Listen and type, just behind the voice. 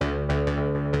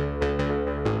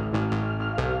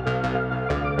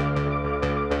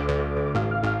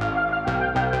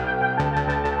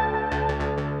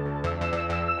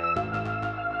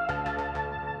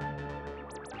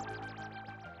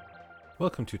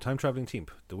Welcome to Time Travelling Team,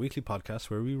 the weekly podcast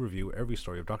where we review every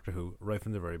story of Doctor Who right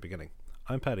from the very beginning.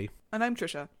 I'm Paddy. And I'm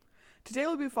Trisha. Today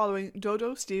we'll be following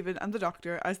Dodo, Stephen and the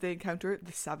Doctor as they encounter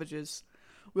the Savages.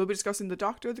 We'll be discussing the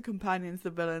Doctor, the companions,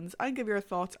 the villains, and give your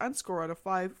thoughts and score out of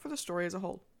 5 for the story as a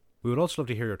whole. We would also love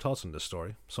to hear your thoughts on this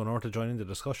story, so in order to join in the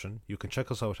discussion, you can check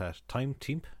us out at Time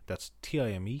Teamp, that's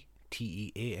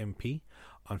TIMETEAMP,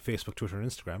 on Facebook, Twitter and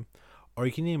Instagram, or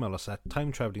you can email us at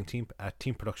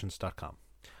timetravellingteam@teamproductions.com.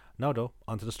 Now though,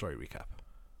 onto the story recap.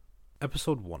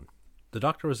 Episode 1. The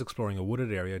Doctor is exploring a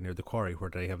wooded area near the quarry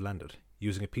where they have landed,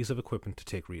 using a piece of equipment to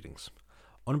take readings.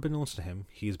 Unbeknownst to him,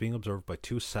 he is being observed by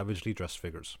two savagely dressed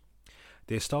figures.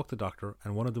 They stalk the Doctor,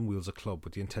 and one of them wields a club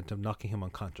with the intent of knocking him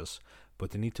unconscious, but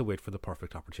they need to wait for the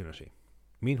perfect opportunity.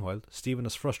 Meanwhile, Stephen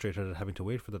is frustrated at having to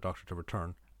wait for the Doctor to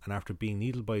return, and after being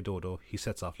needled by Dodo, he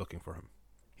sets off looking for him.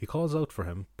 He calls out for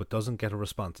him, but doesn't get a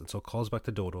response, and so calls back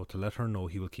to Dodo to let her know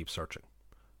he will keep searching.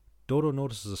 Dodo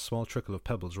notices a small trickle of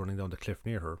pebbles running down the cliff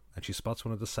near her, and she spots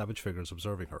one of the savage figures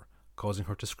observing her, causing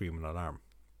her to scream in alarm.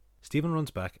 Stephen runs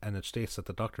back, and it states that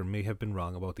the Doctor may have been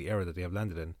wrong about the area that they have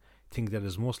landed in, thinking that it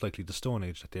is most likely the Stone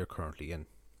Age that they are currently in.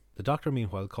 The Doctor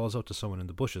meanwhile calls out to someone in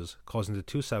the bushes, causing the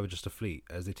two savages to flee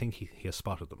as they think he has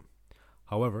spotted them.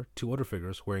 However, two other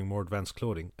figures, wearing more advanced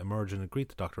clothing, emerge and greet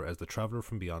the Doctor as the traveller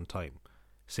from beyond time,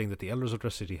 saying that the elders of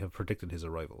their city have predicted his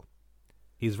arrival.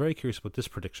 He is very curious about this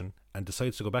prediction and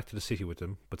decides to go back to the city with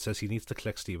them, but says he needs to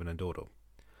collect Stephen and Dodo.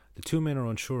 The two men are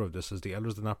unsure of this as the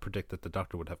elders did not predict that the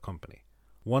Doctor would have company.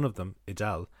 One of them,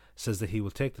 Idal, says that he will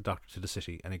take the Doctor to the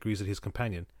city and agrees that his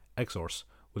companion, Exors,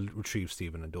 will retrieve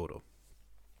Stephen and Dodo.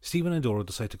 Stephen and Dodo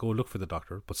decide to go look for the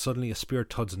Doctor, but suddenly a spear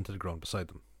thuds into the ground beside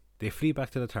them. They flee back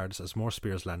to the TARDIS as more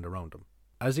spears land around them.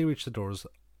 As they reach the doors,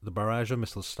 the barrage of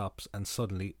missiles stops and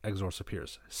suddenly Exors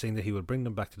appears, saying that he will bring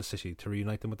them back to the city to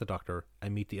reunite them with the Doctor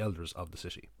and meet the elders of the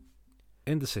city.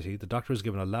 In the city, the Doctor is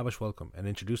given a lavish welcome and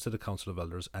introduced to the Council of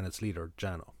Elders and its leader,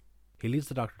 Jano. He leads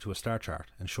the Doctor to a star chart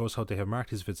and shows how they have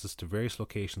marked his visits to various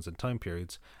locations and time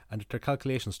periods, and that their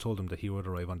calculations told him that he would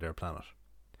arrive on their planet.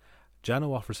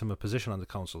 Jano offers him a position on the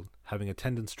Council, having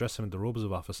attendants dress him in the robes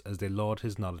of office as they laud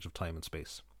his knowledge of time and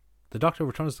space. The Doctor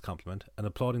returns the compliment and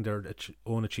applauding their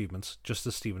own achievements just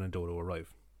as Stephen and Dodo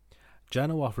arrive.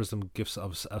 Jano offers them gifts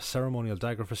of a ceremonial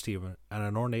dagger for Stephen and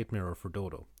an ornate mirror for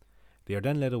Dodo. They are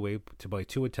then led away by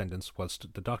two attendants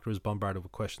whilst the Doctor is bombarded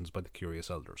with questions by the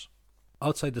curious elders.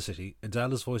 Outside the city,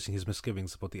 Idal is voicing his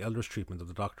misgivings about the elders' treatment of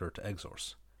the Doctor to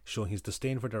Exors, showing his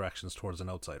disdain for their actions towards an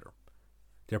outsider.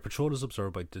 Their patrol is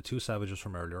observed by the two savages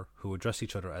from earlier, who address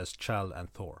each other as Chal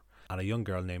and Thor, and a young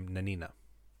girl named Nanina.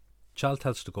 Chal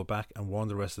tells her to go back and warn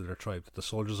the rest of their tribe that the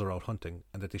soldiers are out hunting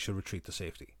and that they should retreat to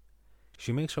safety.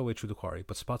 She makes her way through the quarry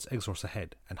but spots Exors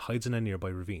ahead and hides in a nearby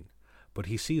ravine, but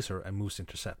he sees her and moves to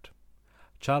intercept.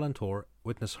 Chal and Thor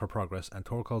witness her progress and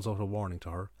Thor calls out a warning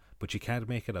to her, but she can't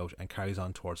make it out and carries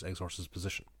on towards Exors'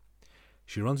 position.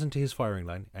 She runs into his firing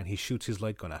line and he shoots his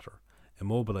light gun at her,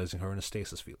 immobilizing her in a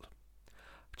stasis field.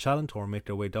 Chal and Thor make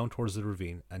their way down towards the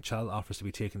ravine and Chal offers to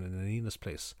be taken in Nanina's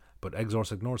place, but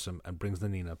Exors ignores him and brings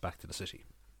Nanina back to the city.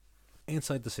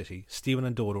 Inside the city, Stephen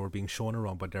and Dodo are being shown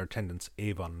around by their attendants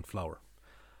Avon and Flower.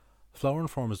 Flower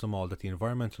informs them all that the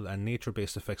environmental and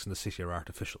nature-based effects in the city are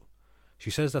artificial. She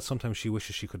says that sometimes she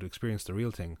wishes she could experience the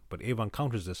real thing, but Avon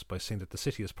counters this by saying that the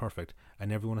city is perfect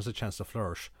and everyone has a chance to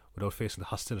flourish without facing the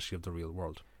hostility of the real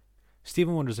world.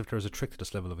 Stephen wonders if there is a trick to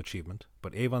this level of achievement,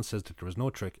 but Avon says that there is no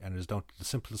trick and it is down to the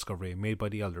simple discovery made by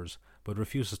the elders, but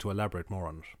refuses to elaborate more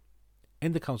on it.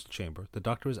 In the council chamber, the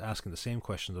Doctor is asking the same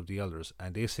questions of the elders,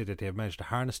 and they say that they have managed to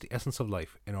harness the essence of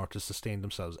life in order to sustain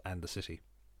themselves and the city.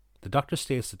 The Doctor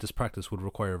states that this practice would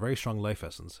require a very strong life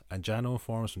essence, and Jano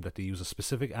informs him that they use a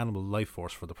specific animal life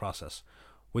force for the process.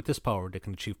 With this power, they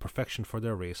can achieve perfection for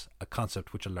their race, a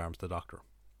concept which alarms the Doctor.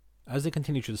 As they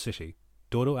continue through the city,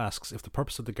 Dodo asks if the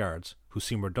purpose of the guards, who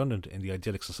seem redundant in the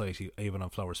idyllic society Avon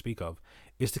and Flower speak of,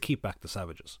 is to keep back the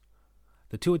savages.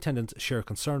 The two attendants share a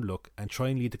concerned look and try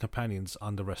and lead the companions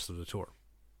on the rest of the tour.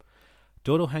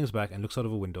 Dodo hangs back and looks out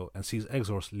of a window and sees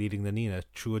Exors leading Nanina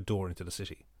through a door into the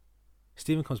city.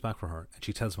 Stephen comes back for her and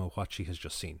she tells him what she has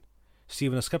just seen.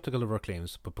 Stephen is skeptical of her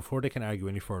claims, but before they can argue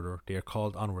any further, they are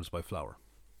called onwards by Flower.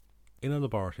 In a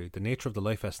laboratory, the nature of the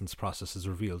life essence process is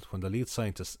revealed when the lead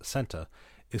scientist, Senta,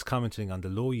 is commenting on the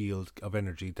low yield of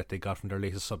energy that they got from their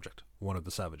latest subject, one of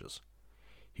the savages.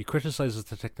 He criticizes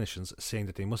the technicians, saying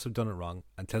that they must have done it wrong,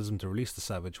 and tells them to release the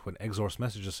savage when Exors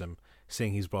messages him,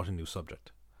 saying he's brought a new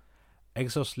subject.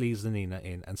 Exors leads Nanina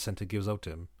in and Senta gives out to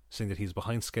him, saying that he's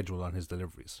behind schedule on his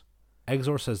deliveries.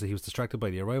 Exor says that he was distracted by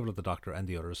the arrival of the Doctor and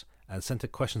the others, and Senta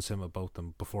questions him about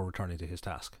them before returning to his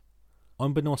task.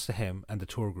 Unbeknownst to him and the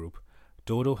tour group,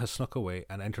 Dodo has snuck away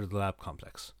and entered the lab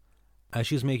complex. As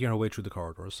she is making her way through the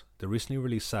corridors, the recently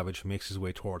released Savage makes his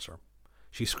way towards her.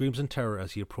 She screams in terror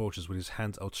as he approaches with his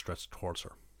hands outstretched towards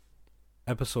her.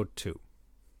 Episode 2.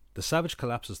 The Savage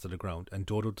collapses to the ground and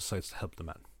Dodo decides to help the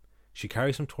man. She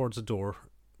carries him towards the door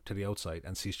to the outside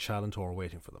and sees Chal and Tor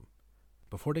waiting for them.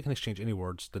 Before they can exchange any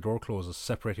words, the door closes,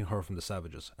 separating her from the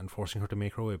Savages and forcing her to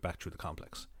make her way back through the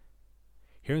complex.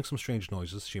 Hearing some strange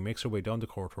noises, she makes her way down the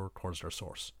corridor towards their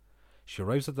source. She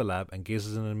arrives at the lab and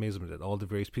gazes in amazement at all the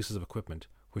various pieces of equipment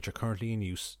which are currently in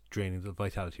use, draining the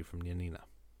vitality from Yanina.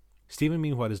 Stephen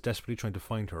meanwhile is desperately trying to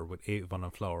find her with Avon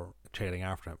and Flower trailing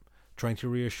after him, trying to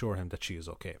reassure him that she is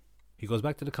okay. He goes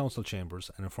back to the council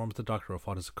chambers and informs the doctor of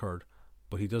what has occurred,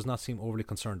 but he does not seem overly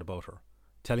concerned about her,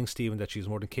 telling Stephen that she is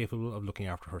more than capable of looking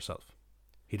after herself.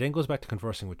 He then goes back to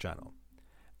conversing with Jano.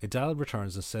 Idal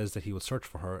returns and says that he will search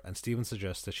for her, and Stephen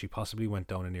suggests that she possibly went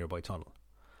down a nearby tunnel.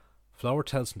 Flower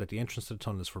tells him that the entrance to the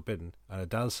tunnel is forbidden, and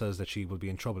Idal says that she will be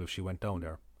in trouble if she went down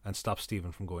there, and stops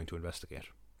Stephen from going to investigate.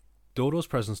 Dodo's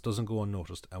presence doesn't go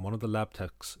unnoticed, and one of the lab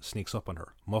techs sneaks up on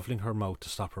her, muffling her mouth to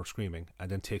stop her screaming, and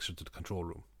then takes her to the control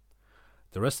room.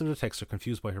 The rest of the techs are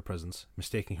confused by her presence,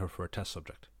 mistaking her for a test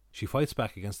subject. She fights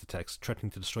back against the techs,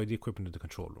 threatening to destroy the equipment in the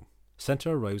control room. Senta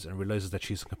arrives and realizes that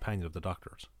she is a companion of the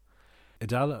doctor's.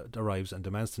 Idal arrives and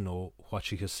demands to know what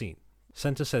she has seen.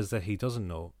 Senta says that he doesn't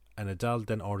know, and Idal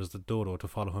then orders the Dodo to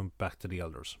follow him back to the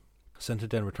elders. Senta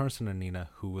then returns to Nanina,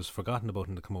 who was forgotten about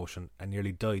in the commotion and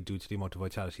nearly died due to the amount of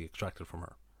vitality extracted from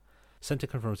her. Senta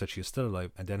confirms that she is still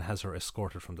alive and then has her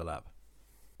escorted from the lab.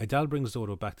 Idal brings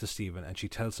Dodo back to Stephen and she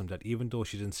tells him that even though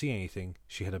she didn't see anything,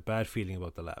 she had a bad feeling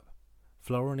about the lab.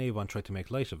 Flower and Avon try to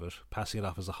make light of it, passing it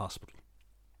off as a hospital.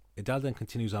 Idal then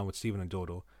continues on with Stephen and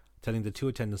Dodo, telling the two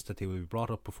attendants that they will be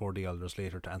brought up before the elders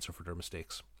later to answer for their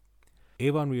mistakes.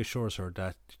 Avon reassures her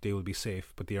that they will be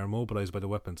safe, but they are immobilized by the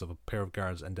weapons of a pair of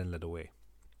guards and then led away.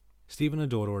 Stephen and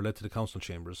Dodo are led to the council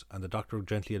chambers, and the doctor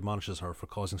gently admonishes her for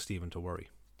causing Stephen to worry.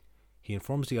 He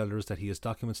informs the elders that he has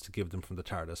documents to give them from the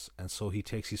TARDIS, and so he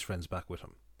takes his friends back with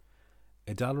him.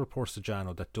 Idal reports to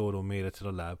Jano that Dodo made it to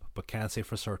the lab, but can't say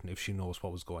for certain if she knows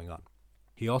what was going on.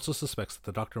 He also suspects that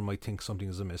the doctor might think something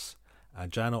is amiss,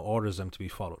 and Jano orders them to be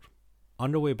followed. On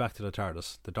their way back to the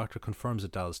TARDIS, the doctor confirms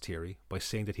Idal's theory by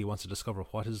saying that he wants to discover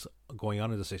what is going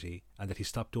on in the city, and that he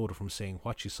stopped Dodo from saying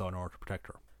what she saw in order to protect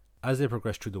her. As they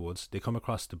progress through the woods, they come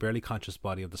across the barely conscious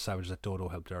body of the Savage that Dodo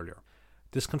helped earlier.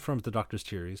 This confirms the doctor's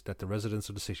theories that the residents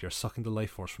of the city are sucking the life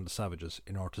force from the Savages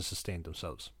in order to sustain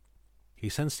themselves. He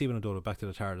sends Stephen and Dodo back to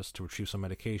the TARDIS to retrieve some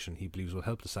medication he believes will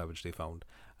help the Savage they found,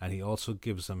 and he also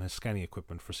gives them his scanning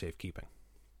equipment for safekeeping.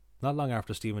 Not long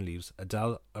after Stephen leaves,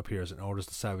 Idal appears and orders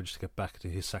the Savage to get back to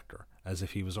his sector, as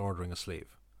if he was ordering a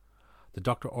slave. The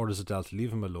doctor orders Idal to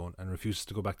leave him alone and refuses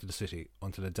to go back to the city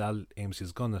until Idal aims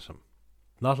his gun at him.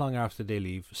 Not long after they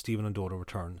leave, Stephen and Dodo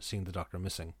return, seeing the doctor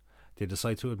missing. They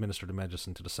decide to administer the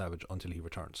medicine to the Savage until he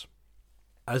returns.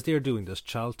 As they are doing this,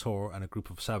 Chal, Tor and a group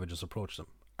of Savages approach them,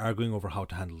 arguing over how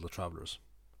to handle the travellers.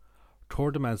 Tor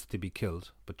demands that they be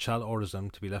killed, but Chal orders them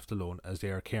to be left alone as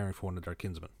they are caring for one of their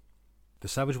kinsmen. The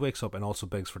Savage wakes up and also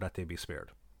begs for that they be spared.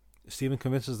 Stephen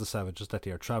convinces the Savages that they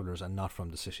are travellers and not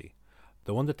from the city.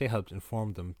 The one that they helped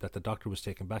informed them that the doctor was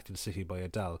taken back to the city by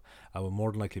Idal and will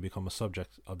more than likely become a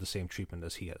subject of the same treatment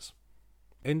as he has.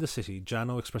 In the city,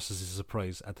 Jano expresses his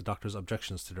surprise at the doctor's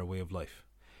objections to their way of life.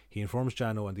 He informs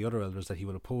Jano and the other elders that he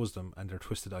will oppose them and their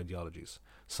twisted ideologies,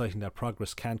 citing that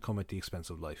progress can't come at the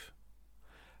expense of life.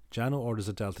 Jano orders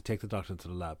Idal to take the doctor to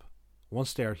the lab.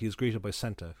 Once there, he is greeted by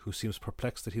Senta, who seems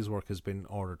perplexed that his work has been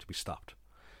ordered to be stopped.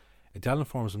 Idal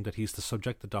informs him that he is to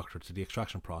subject the doctor to the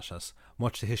extraction process,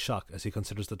 much to his shock as he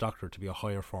considers the doctor to be a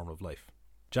higher form of life.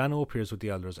 Jano appears with the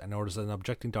elders and orders an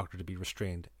objecting doctor to be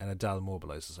restrained, and Idal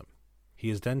mobilizes him. He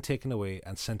is then taken away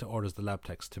and Senta orders the lab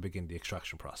techs to begin the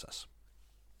extraction process.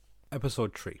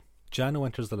 Episode 3. Jano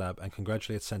enters the lab and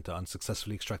congratulates Senta on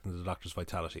successfully extracting the doctor's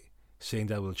vitality, saying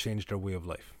that it will change their way of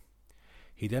life.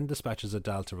 He then dispatches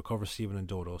Idal to recover Stephen and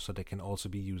Dodo so they can also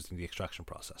be used in the extraction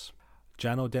process.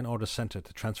 Jano then orders Senta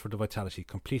to transfer the vitality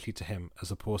completely to him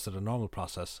as opposed to the normal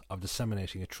process of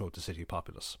disseminating it throughout the city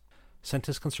populace.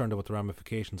 Senta is concerned about the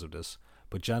ramifications of this,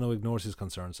 but Jano ignores his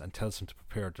concerns and tells him to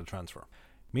prepare the transfer.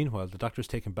 Meanwhile, the doctor is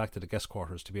taken back to the guest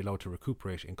quarters to be allowed to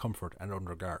recuperate in comfort and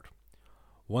under guard.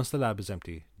 Once the lab is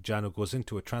empty, Jano goes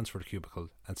into a transfer cubicle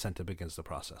and Senta begins the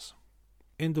process.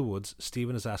 In the woods,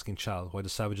 Stephen is asking Chal why the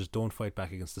Savages don't fight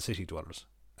back against the city dwellers,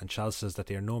 and Chal says that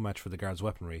they are no match for the guards'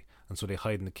 weaponry, and so they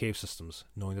hide in the cave systems,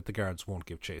 knowing that the guards won't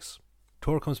give chase.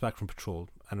 Tor comes back from patrol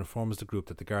and informs the group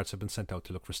that the guards have been sent out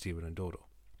to look for Stephen and Dodo.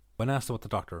 When asked about the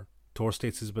doctor, Tor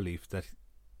states his belief that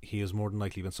he has more than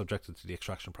likely been subjected to the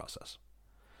extraction process.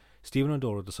 Stephen and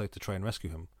Dodo decide to try and rescue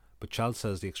him, but Chal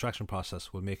says the extraction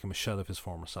process will make him a shell of his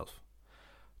former self.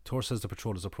 Tor says the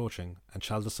patrol is approaching, and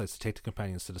Chal decides to take the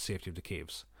companions to the safety of the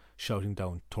caves, shouting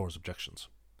down Tor's objections.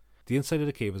 The inside of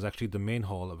the cave is actually the main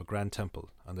hall of a grand temple,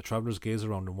 and the travellers gaze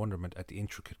around in wonderment at the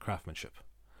intricate craftsmanship.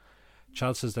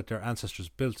 Chal says that their ancestors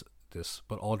built this,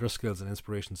 but all their skills and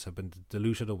inspirations have been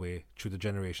diluted away through the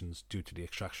generations due to the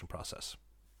extraction process.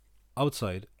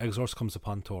 Outside, Exorc comes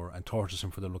upon Tor and tortures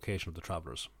him for the location of the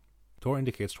travellers. Tor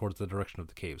indicates towards the direction of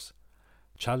the caves.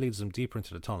 Chal leads them deeper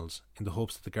into the tunnels, in the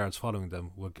hopes that the guards following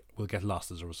them will get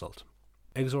lost as a result.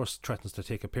 Exorc threatens to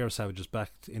take a pair of savages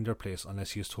back in their place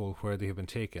unless he is told where they have been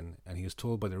taken, and he is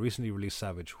told by the recently released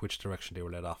savage which direction they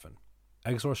were led off in.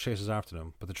 Exorc chases after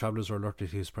them, but the travellers are alerted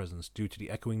to his presence due to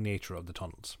the echoing nature of the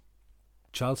tunnels.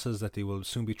 Chal says that they will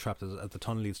soon be trapped as the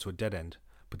tunnel leads to a dead end,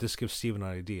 but this gives Stephen an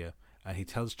idea, and he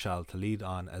tells Chal to lead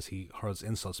on as he hurls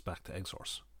insults back to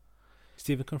Exorc.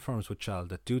 Stephen confirms with Chal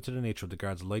that due to the nature of the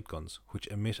guards' light guns, which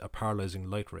emit a paralysing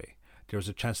light ray, there is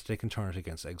a chance that they can turn it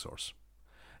against Exorc.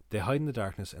 They hide in the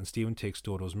darkness, and Stephen takes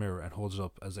Dodo's mirror and holds it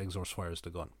up as Exorc fires the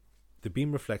gun. The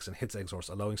beam reflects and hits Exorc,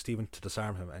 allowing Stephen to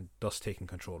disarm him and thus taking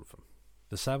control of him.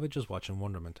 The savages watch in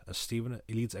wonderment as Stephen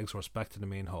leads Exorc back to the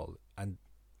main hall and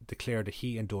declare that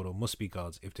he and Dodo must be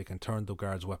gods if they can turn the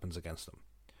guards' weapons against them.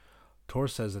 Tor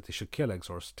says that they should kill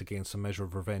Exorc to gain some measure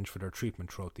of revenge for their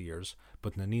treatment throughout the years,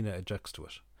 but Nanina objects to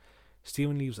it.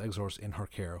 Stephen leaves Exorc in her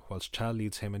care, whilst Chal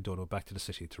leads him and Dodo back to the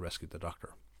city to rescue the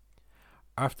doctor.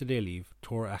 After they leave,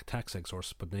 Tor attacks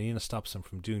Exorc, but Nanina stops him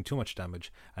from doing too much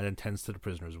damage and then tends to the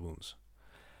prisoner's wounds.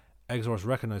 Exorc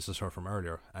recognizes her from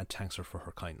earlier and thanks her for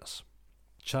her kindness.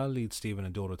 Chal leads Stephen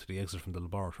and Dodo to the exit from the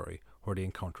laboratory, where they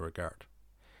encounter a guard.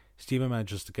 Stephen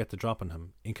manages to get the drop on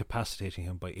him, incapacitating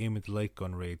him by aiming the light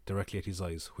gun ray directly at his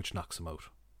eyes, which knocks him out.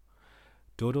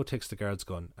 Dodo takes the guard's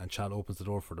gun, and Chal opens the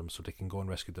door for them so they can go and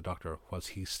rescue the doctor, whilst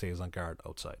he stays on guard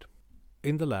outside.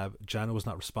 In the lab, Jano was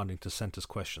not responding to Senta's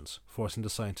questions, forcing the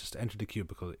scientist to enter the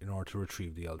cubicle in order to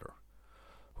retrieve the Elder.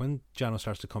 When Jano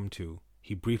starts to come to,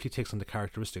 he briefly takes on the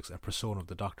characteristics and persona of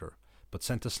the doctor, but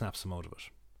Senta snaps him out of it.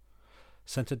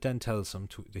 Senta then tells him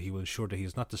that he will ensure that he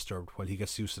is not disturbed while he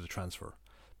gets used to the transfer,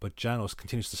 but Janos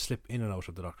continues to slip in and out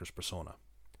of the doctor's persona.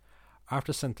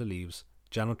 After Senta leaves,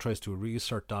 Jano tries to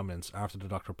reassert dominance after the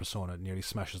doctor persona nearly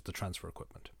smashes the transfer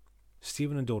equipment.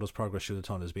 Stephen and Dodo's progress through the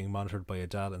tunnel is being monitored by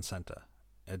Adal and Senta.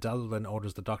 Adal then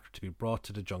orders the doctor to be brought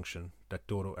to the junction that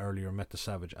Dodo earlier met the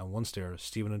savage, and once there,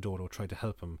 Stephen and Dodo try to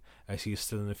help him as he is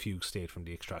still in a fugue state from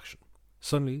the extraction.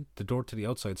 Suddenly, the door to the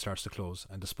outside starts to close,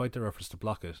 and despite their efforts to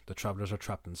block it, the travellers are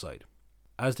trapped inside.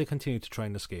 As they continue to try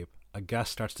and escape, a gas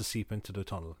starts to seep into the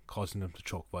tunnel, causing them to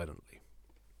choke violently.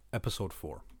 Episode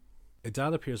 4.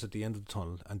 Adal appears at the end of the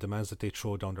tunnel and demands that they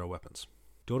throw down their weapons.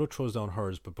 Dodo throws down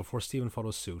hers, but before Stephen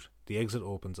follows suit, the exit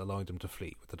opens, allowing them to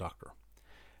flee with the doctor.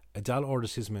 Adal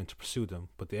orders his men to pursue them,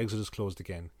 but the exit is closed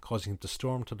again, causing him to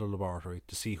storm to the laboratory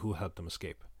to see who helped them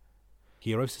escape.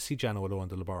 He arrives to see Jano alone in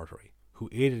the laboratory, who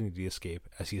aided in the escape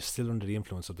as he is still under the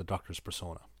influence of the doctor's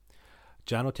persona.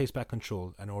 Jano takes back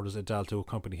control and orders Adal to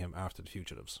accompany him after the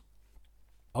fugitives.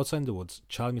 Outside in the woods,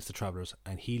 Chal meets the travellers,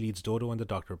 and he leads Dodo and the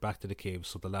doctor back to the cave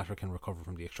so the latter can recover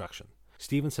from the extraction.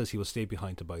 Stephen says he will stay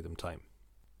behind to buy them time.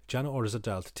 Jano orders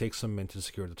Adal to take some men to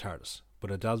secure the TARDIS,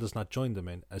 but Adal does not join the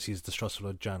men as he is distrustful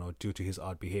of Jano due to his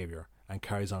odd behaviour, and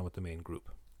carries on with the main group.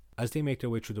 As they make their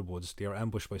way through the woods, they are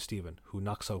ambushed by Stephen, who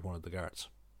knocks out one of the guards.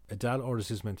 Adal orders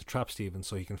his men to trap Stephen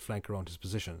so he can flank around his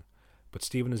position, but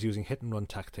Stephen is using hit-and-run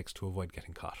tactics to avoid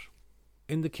getting caught.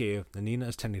 In the cave, Nanina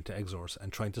is tending to Exorc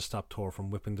and trying to stop Tor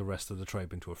from whipping the rest of the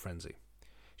tribe into a frenzy.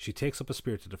 She takes up a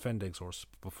spear to defend Exorc,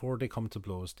 but before they come to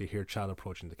blows, they hear Chal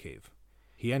approaching the cave.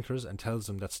 He enters and tells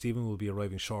them that Stephen will be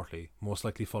arriving shortly, most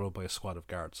likely followed by a squad of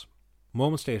guards.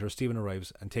 Moments later, Stephen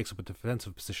arrives and takes up a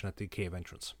defensive position at the cave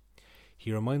entrance.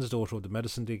 He reminds Dodo of the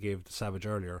medicine they gave the savage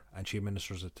earlier, and she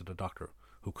administers it to the doctor,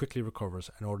 who quickly recovers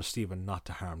and orders Stephen not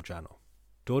to harm Jano.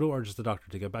 Dodo urges the doctor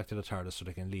to get back to the TARDIS so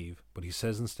they can leave, but he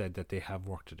says instead that they have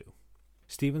work to do.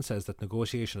 Stephen says that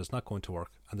negotiation is not going to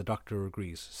work, and the doctor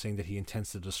agrees, saying that he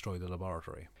intends to destroy the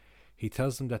laboratory. He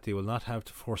tells them that they will not have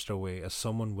to force their way, as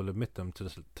someone will admit them to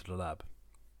the lab.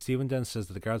 Stephen then says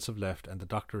that the guards have left, and the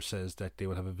doctor says that they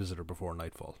will have a visitor before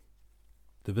nightfall.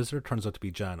 The visitor turns out to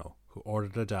be Jano, who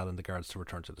ordered Adal and the guards to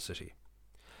return to the city.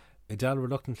 Adal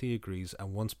reluctantly agrees,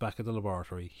 and once back at the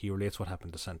laboratory, he relates what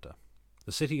happened to Senta.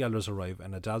 The city elders arrive,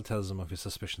 and Adal tells them of his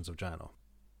suspicions of Jano.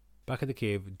 Back at the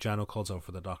cave, Jano calls out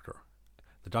for the doctor.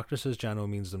 The doctor says Jano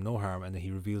means them no harm, and that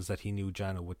he reveals that he knew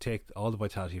Jano would take all the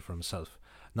vitality for himself,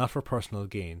 not for personal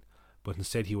gain, but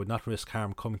instead he would not risk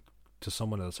harm coming to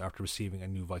someone else after receiving a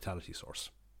new vitality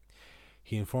source.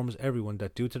 He informs everyone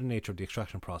that due to the nature of the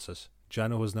extraction process,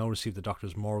 Jano has now received the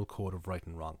Doctor's moral code of right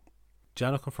and wrong.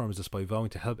 Jano confirms this by vowing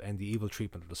to help end the evil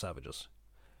treatment of the savages.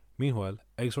 Meanwhile,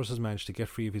 Eggsworth has managed to get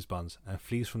free of his bonds and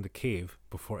flees from the cave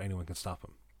before anyone can stop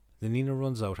him. Nanina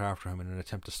runs out after him in an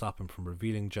attempt to stop him from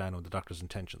revealing Jano the Doctor's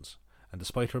intentions, and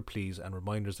despite her pleas and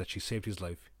reminders that she saved his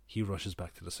life, he rushes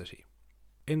back to the city.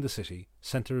 In the city,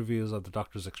 Senta reveals of the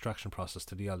Doctor's extraction process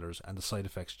to the elders and the side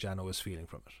effects Jano is feeling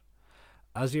from it.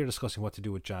 As they are discussing what to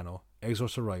do with Jano,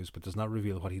 Eggsworth arrives but does not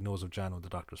reveal what he knows of Jano and the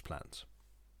Doctor's plans.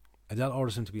 Adele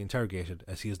orders him to be interrogated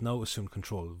as he has now assumed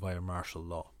control via martial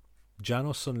law.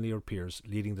 Jano suddenly appears,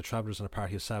 leading the travellers and a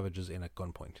party of savages in at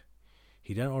gunpoint.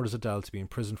 He then orders Adele to be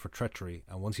imprisoned for treachery,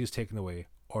 and once he is taken away,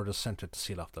 orders Senta to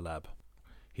seal off the lab.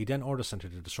 He then orders Senta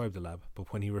to destroy the lab,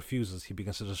 but when he refuses, he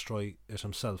begins to destroy it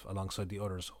himself alongside the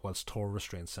others, whilst Tor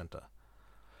restrains Senta.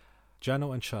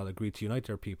 Jano and Shal agree to unite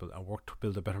their people and work to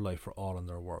build a better life for all in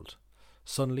their world.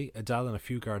 Suddenly, Adele and a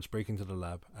few guards break into the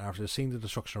lab, and after seeing the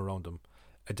destruction around them,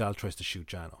 Adele tries to shoot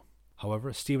Jano.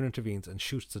 However, Stephen intervenes and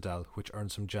shoots Adele, which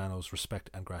earns him Jano's respect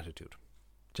and gratitude.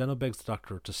 Jano begs the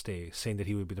Doctor to stay, saying that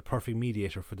he would be the perfect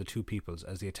mediator for the two peoples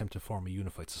as they attempt to form a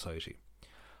unified society.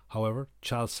 However,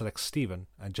 Charles selects Stephen,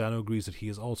 and Jano agrees that he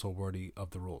is also worthy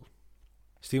of the role.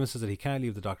 Stephen says that he can't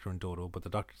leave the Doctor and Dodo, but the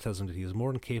Doctor tells him that he is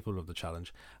more than capable of the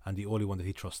challenge and the only one that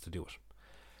he trusts to do it.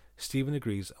 Stephen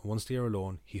agrees, and once they are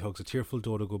alone, he hugs a tearful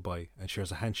Dodo goodbye and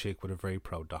shares a handshake with a very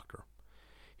proud Doctor.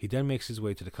 He then makes his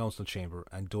way to the council chamber,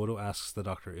 and Dodo asks the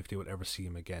Doctor if they will ever see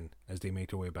him again as they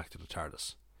make their way back to the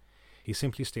TARDIS. He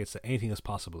simply states that anything is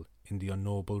possible in the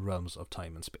unknowable realms of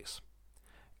time and space.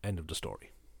 End of the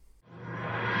story.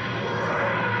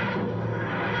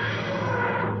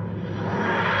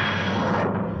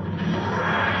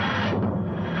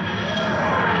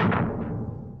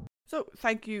 So,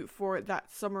 thank you for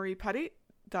that summary, Paddy.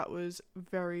 That was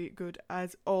very good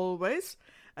as always.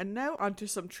 And now on to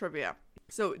some trivia.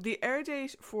 So, the air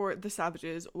date for The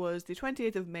Savages was the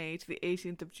 28th of May to the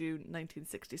 18th of June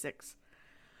 1966.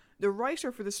 The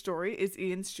writer for the story is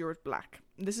Ian Stewart Black.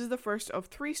 This is the first of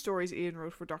 3 stories Ian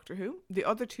wrote for Doctor Who. The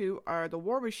other 2 are The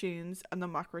War Machines and The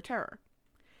Makra Terror.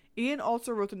 Ian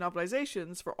also wrote the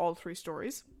novelizations for all 3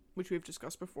 stories, which we've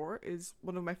discussed before, is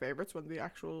one of my favourites when the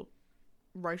actual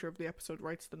writer of the episode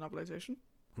writes the novelization.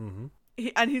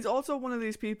 Mm-hmm. He's also one of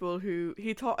these people who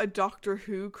he thought a Doctor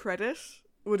Who credit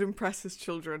would impress his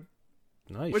children.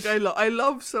 Nice. Which I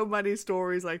love so many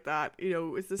stories like that. You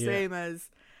know, it's the same as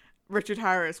Richard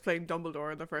Harris playing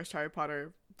Dumbledore in the first Harry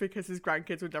Potter because his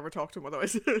grandkids would never talk to him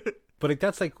otherwise. But like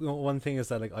that's like, you know, one thing is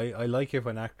that like I like it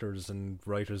when actors and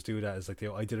writers do that. Is like,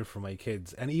 I did it for my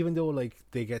kids, and even though like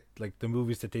they get like the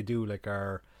movies that they do like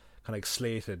are kind of like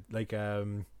slated, like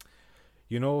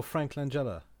you know Frank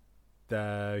Langella,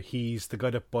 he's the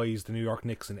guy that buys the New York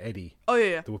Knicks and Eddie. Oh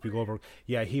yeah. The Whoopi Goldberg.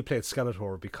 Yeah, he played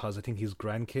Skeletor because I think his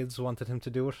grandkids wanted him to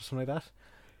do it or something like that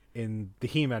in the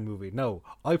He-Man movie. No,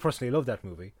 I personally love that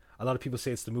movie. A lot of people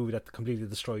say it's the movie that completely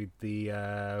destroyed the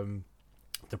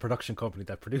production company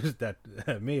that produced that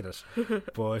made it.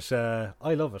 But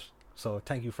I love it. So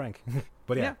thank you, Frank.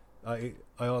 But yeah,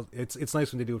 it's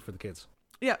nice when they do it for the kids.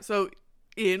 Yeah. So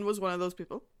Ian was one of those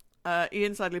people.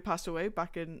 Ian sadly passed away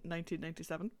back in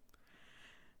 1997.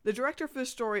 The director for the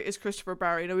story is Christopher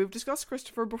Barry. Now, we've discussed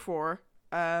Christopher before.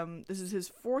 This is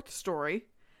his 4th story.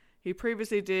 He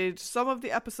previously did some of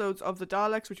the episodes of The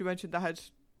Daleks, which you mentioned that had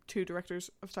 2 directors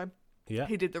of time. Yeah.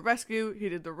 He did The Rescue, he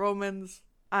did The Romans,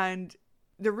 and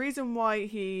the reason why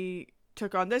he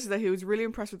took on this is that he was really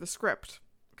impressed with the script,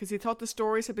 because he thought the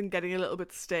stories had been getting a little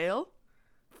bit stale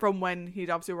from when he'd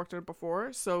obviously worked on it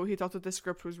before, so he thought that the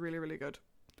script was really, really good.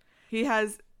 He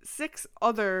has 6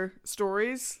 other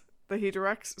stories that he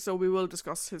directs, so we will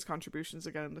discuss his contributions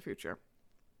again in the future.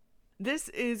 This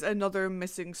is another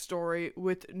missing story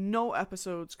with no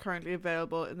episodes currently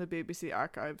available in the BBC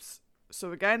archives.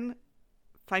 So again,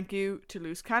 thank you to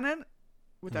Loose Cannon,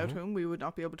 without whom we would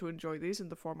not be able to enjoy these in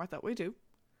the format that we do.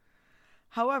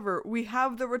 However, we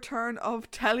have the return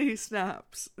of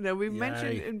Telesnaps. Now, we've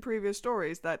mentioned in previous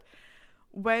stories that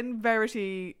when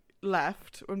Verity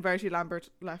Lambert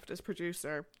left as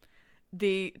producer,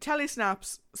 the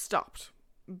Telesnaps stopped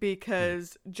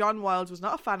because John Wilds was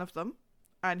not a fan of them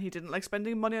and he didn't like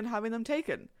spending money on having them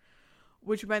taken,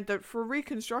 which meant that for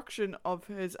reconstruction of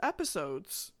his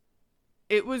episodes,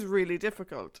 it was really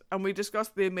difficult. And we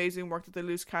discussed the amazing work that the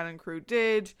Loose Cannon crew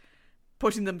did,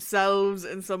 putting themselves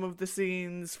in some of the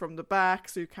scenes from the back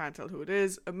so you can't tell who it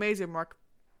is. Amazing work,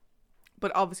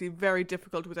 but obviously very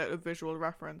difficult without a visual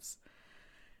reference.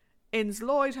 Innes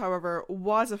Lloyd, however,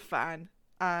 was a fan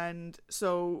And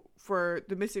so for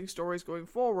the missing stories going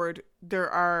forward, there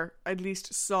are at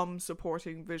least some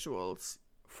supporting visuals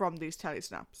from these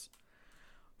telesnaps.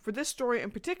 For this story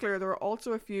in particular, there are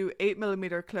also a few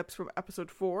 8mm clips from episode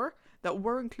 4 that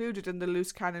were included in the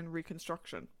loose cannon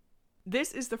reconstruction.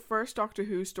 This is the first Doctor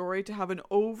Who story to have an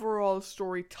overall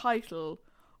story title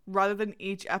rather than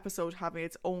each episode having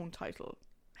its own title.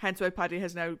 Hence why Paddy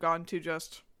has now gone to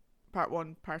just part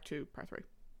 1, part 2, part 3.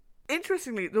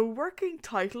 Interestingly, the working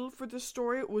title for the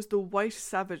story was The White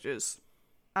Savages,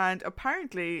 and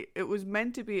apparently it was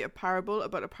meant to be a parable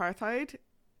about apartheid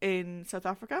in South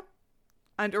Africa.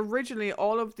 And originally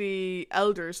all of the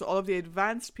elders, so all of the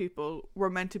advanced people, were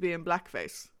meant to be in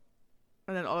blackface,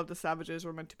 and then all of the savages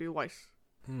were meant to be white.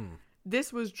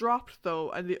 This was dropped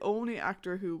though, and the only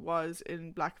actor who was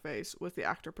in blackface was the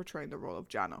actor portraying the role of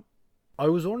Jano. I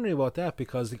was wondering about that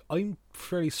because I'm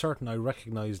fairly certain I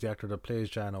recognise the actor that plays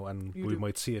Jano, and we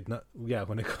might see it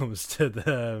when it comes to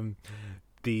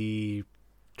the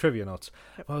trivia notes.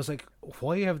 Yep. I was like,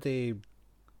 why have they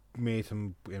made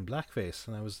him in blackface?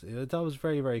 And that was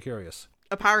very, very curious.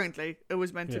 Apparently it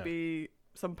was meant to be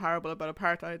some parable about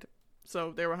apartheid,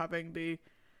 so they were having the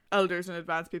elders and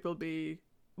advanced people be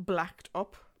blacked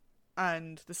up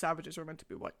and the savages were meant to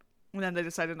be white, and then they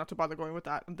decided not to bother going with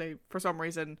that, and they for some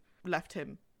reason left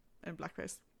him in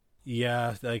blackface.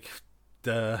 Yeah,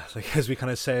 as we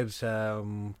kind of said a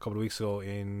couple of weeks ago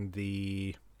in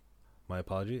we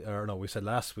said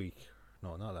last week.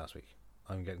 No, not last week.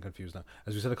 I'm getting confused now.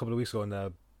 As we said a couple of weeks ago in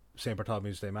the St.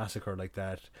 Bartholomew's Day Massacre, like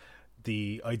that,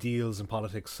 the ideals and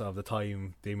politics of the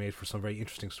time, they made for some very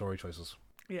interesting story choices.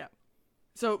 Yeah.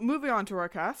 So moving on to our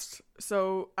cast.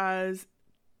 So as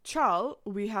Chal,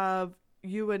 we have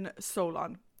Ewan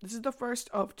Solon. This is the first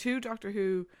of 2 Doctor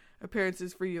Who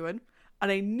appearances for Ewan,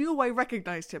 and I knew I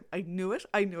recognised him. I knew it.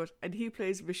 And he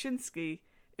plays Wyszynski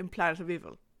in Planet of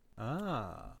Evil.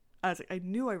 Ah. I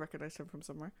knew I recognised him from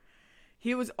somewhere.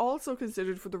 He was also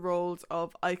considered for the roles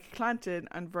of Ike Clanton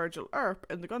and Virgil Earp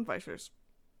in The Gunfighters.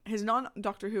 His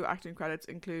non-Doctor Who acting credits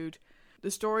include The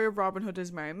Story of Robin Hood and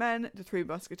His Merry Men, The Three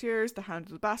Musketeers, The Hound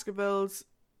of the Baskervilles,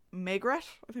 Maigret,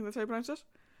 I think that's how you pronounce it,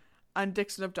 and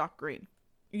Dixon of Dock Green.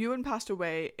 Ewan passed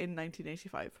away in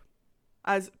 1985.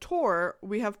 As Tor,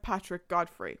 we have Patrick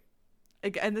Godfrey.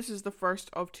 Again, this is the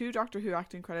first of 2 Doctor Who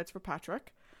acting credits for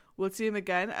Patrick. We'll see him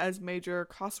again as Major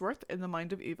Cosworth in The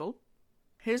Mind of Evil.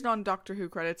 His non-Doctor Who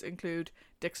credits include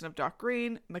Dixon of Dock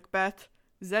Green, Macbeth,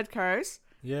 Z-Cars,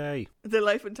 Yay, The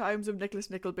Life and Times of Nicholas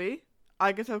Nickleby,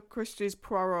 Agatha Christie's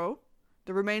Poirot,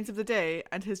 The Remains of the Day,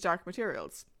 and His Dark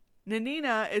Materials.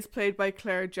 Nanina is played by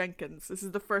Claire Jenkins. This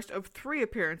is the first of 3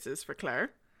 appearances for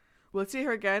Claire. We'll see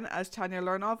her again as Tanya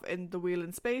Lernov in The Wheel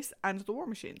in Space and The War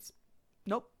Machines.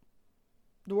 Nope.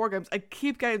 The War Games. I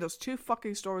keep getting those 2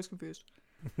 fucking stories confused.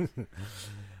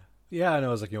 Yeah, I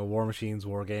know. It's like, War Machines,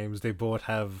 War Games. They both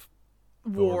have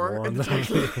war in the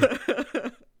title.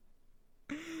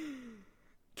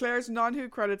 Claire's non-Who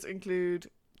credits include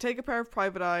Take a Pair of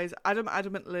Private Eyes, Adam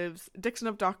Adamant Lives, Dixon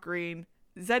of Dock Green,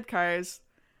 Z-Cars,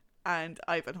 and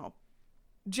Ivanhoe.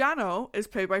 Jano is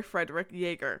played by Frederick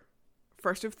Jaeger.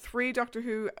 First of 3 Doctor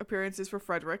Who appearances for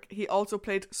Frederick. He also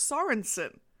played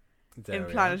Sorensen in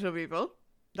Planet of Evil.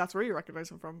 That's where you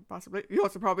recognise him from, possibly. You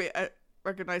also probably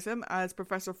recognise him as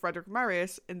Professor Frederick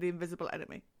Marius in The Invisible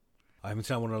Enemy. I haven't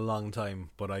seen that one in a long time,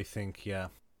 but I think, yeah.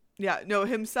 Yeah, no,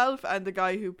 himself and the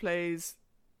guy who plays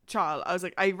Chal. I was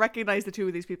like, I recognise the 2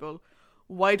 of these people.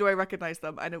 Why do I recognise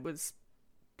them? And it was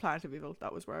Planet of Evil.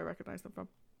 That was where I recognised them from.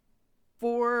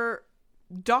 For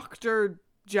Dr.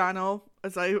 Jano,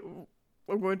 as I'm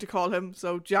going to call him,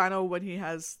 so Jano when he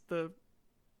has the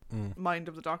mind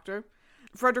of the Doctor,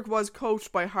 Frederick was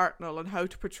coached by Hartnell on how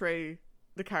to portray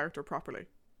the character properly.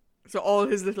 So all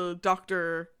his little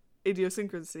Doctor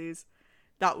idiosyncrasies,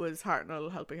 that was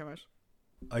Hartnell helping him out.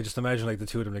 I just imagine like the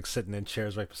 2 of them like sitting in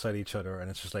chairs right beside each other, and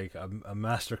it's just like a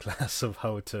masterclass of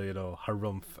how to,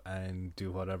 harumph and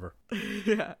do whatever.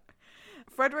 Yeah.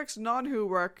 Frederick's non-Who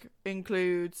work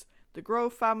includes The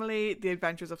Grove Family, The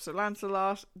Adventures of Sir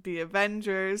Lancelot, The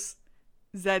Avengers,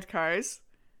 Z-Cars,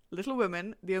 Little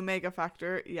Women, The Omega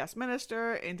Factor, Yes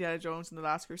Minister, Indiana Jones and the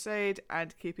Last Crusade,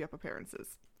 and Keeping Up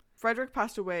Appearances. Frederick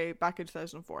passed away back in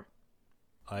 2004.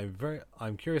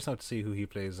 I'm curious now to see who he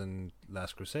plays in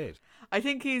Last Crusade. I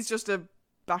think he's just a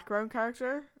background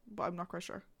character, but I'm not quite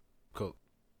sure. Cool.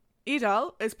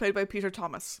 Edal is played by Peter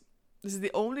Thomas. This is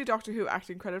the only Doctor Who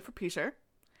acting credit for Peter.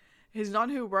 His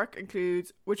non-Who work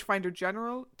includes Witchfinder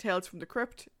General, Tales from the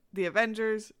Crypt, The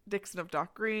Avengers, Dixon of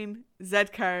Dock Green,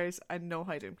 Z-Cars, and No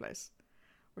Hiding Place.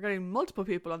 We're getting multiple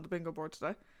people on the bingo board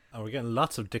today. And we're getting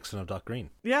lots of Dixon of Dock Green.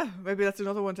 Yeah, maybe that's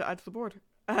another one to add to the board.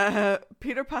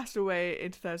 Peter passed away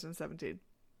in 2017.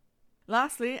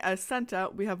 Lastly, as Santa,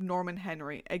 we have Norman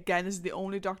Henry. Again, this is the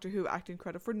only Doctor Who acting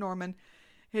credit for Norman.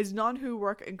 His non-Who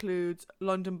work includes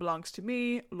London Belongs to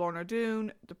Me, Lorna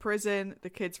Doone, The Prison, The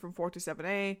Kids from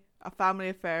 47A, A Family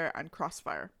Affair, and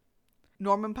Crossfire.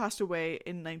 Norman passed away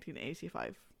in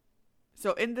 1985.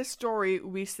 So in this story,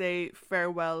 we say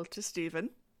farewell to Stephen.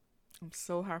 I'm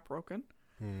so heartbroken.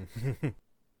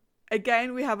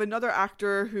 Again, we have another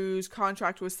actor whose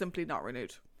contract was simply not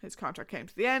renewed. His contract came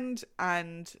to the end,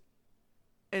 and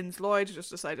Innes Lloyd just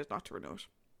decided not to renew it.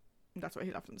 And that's why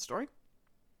he left in the story.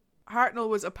 Hartnell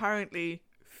was apparently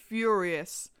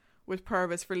furious with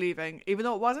Purvis for leaving, even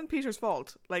though it wasn't Peter's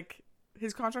fault. Like,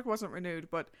 his contract wasn't renewed,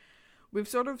 but we've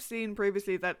sort of seen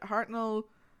previously that Hartnell,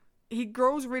 he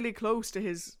grows really close to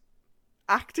his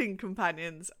acting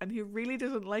companions, and he really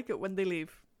doesn't like it when they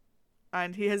leave.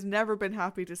 And he has never been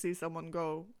happy to see someone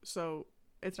go, so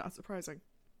it's not surprising.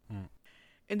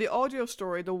 In the audio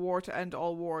story, The War to End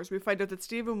All Wars, we find out that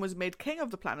Stephen was made king of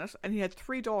the planet, and he had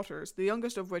 3 daughters, the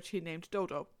youngest of which he named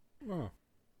Dodo. Oh.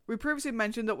 We previously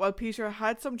mentioned that while Peter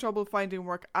had some trouble finding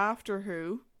work after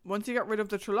Who, once he got rid of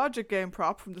the Trilogic game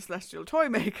prop from the Celestial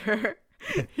Toymaker,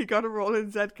 he got a role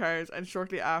in Z-Cars and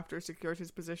shortly after secured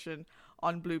his position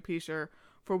on Blue Peter,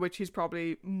 for which he's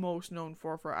probably most known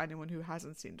for anyone who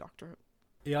hasn't seen Doctor Who.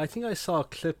 Yeah, I think I saw a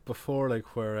clip before,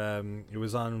 like, where it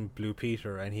was on Blue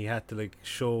Peter, and he had to, like,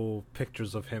 show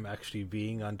pictures of him actually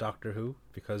being on Doctor Who,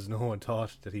 because no one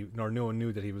thought that no one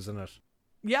knew that he was in it.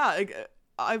 Yeah, like,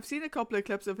 I've seen a couple of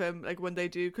clips of him, like, when they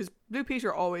do, because Blue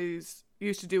Peter always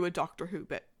used to do a Doctor Who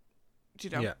bit, do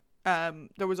you know? Yeah.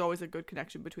 There was always a good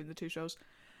connection between the two shows,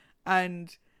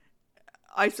 and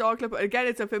I saw a clip, again,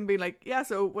 it's of him being like, yeah,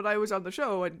 so when I was on the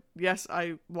show, and yes,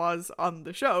 I was on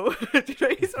the show, you know,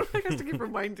 he sort of like has to keep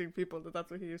reminding people that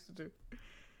that's what he used to do.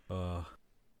 But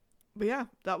yeah,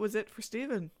 that was it for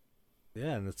Stephen.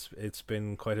 Yeah, and it's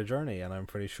been quite a journey, and I'm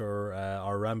pretty sure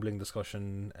our rambling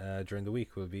discussion during the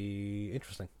week will be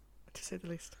interesting. To say the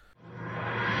least.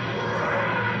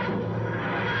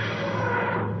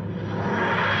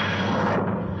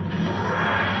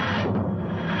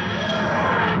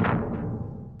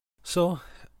 So,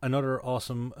 another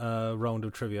awesome round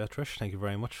of trivia, Trish. Thank you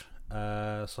very much.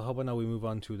 So how about now we move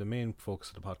on to the main focus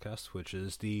of the podcast, which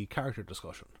is the character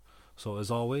discussion. So as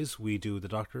always, we do the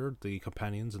Doctor, the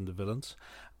companions, and the villains.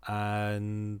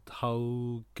 And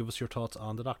give us your thoughts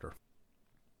on the Doctor.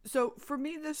 So for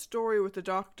me, this story with the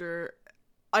Doctor,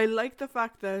 I like the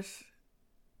fact that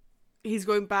he's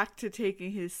going back to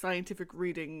taking his scientific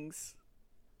readings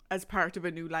as part of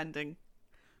a new landing.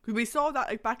 Because we saw that,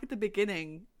 like, back at the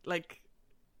beginning, like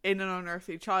in An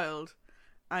Unearthly Child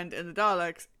and in the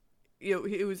Daleks, you know,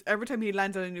 he was, every time he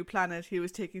landed on a new planet, he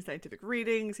was taking scientific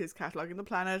readings, he was cataloguing the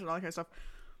planet and all that kind of stuff.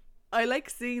 I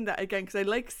like seeing that again, because I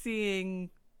like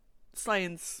seeing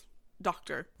science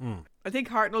Doctor. I think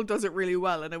Hartnell does it really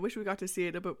well, and I wish we got to see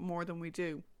it a bit more than we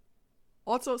do.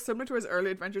 Also, similar to his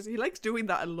early adventures, he likes doing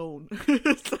that alone.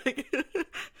 It's like,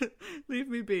 leave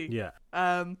me be. Yeah.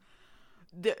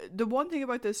 The one thing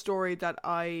about this story that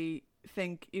I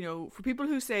think, you know, for people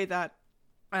who say that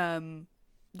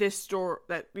this story,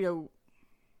 that, you know,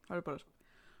 how do I put it?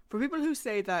 For people who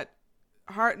say that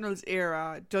Hartnell's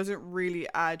era doesn't really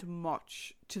add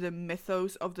much to the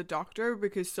mythos of the Doctor,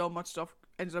 because so much stuff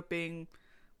ended up being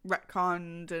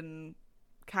retconned and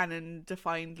canon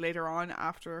defined later on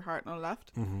after Hartnell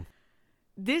left. Mm-hmm.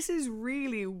 This is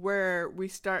really where we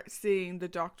start seeing the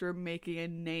Doctor making a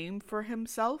name for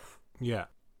himself. Yeah.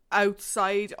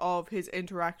 Outside of his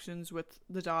interactions with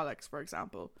the Daleks, for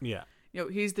example. Yeah. You know,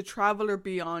 he's the traveller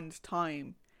beyond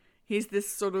time. He's this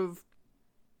sort of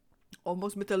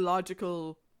almost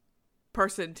mythological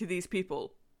person to these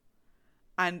people.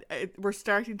 And we're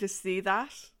starting to see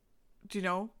that, you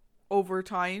know, over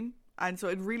time. And so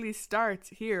it really starts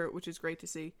here, which is great to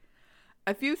see.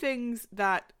 A few things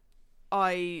that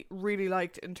I really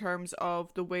liked in terms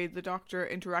of the way the Doctor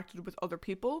interacted with other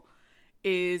people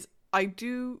is I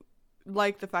do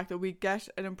like the fact that we get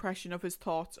an impression of his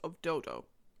thoughts of Dodo.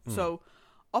 So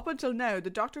up until now, the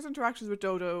Doctor's interactions with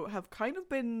Dodo have kind of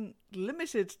been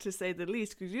limited, to say the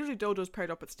least, because usually Dodo's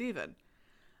paired up with Stephen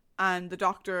and the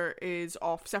Doctor is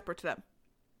off separate to them.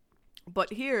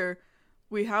 But here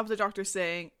we have the Doctor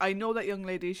saying, I know that young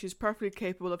lady, she's perfectly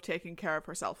capable of taking care of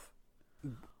herself.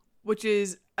 Which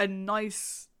is a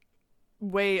nice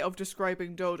way of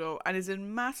describing Dodo, and is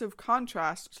in massive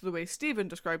contrast to the way Stephen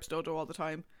describes Dodo all the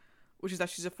time, which is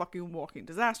that she's a fucking walking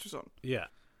disaster zone. Yeah.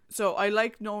 So I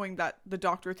like knowing that the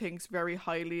Doctor thinks very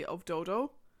highly of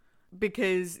Dodo,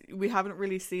 because we haven't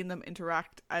really seen them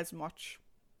interact as much.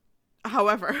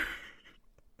 However,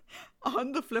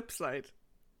 On the flip side,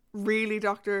 really,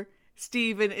 Doctor,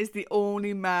 Stephen is the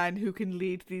only man who can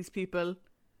lead these people.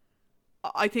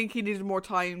 I think he needed more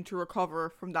time to recover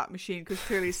from that machine, because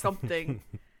clearly something...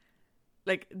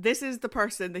 like, this is the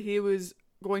person that he was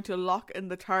going to lock in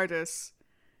the TARDIS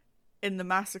in the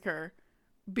massacre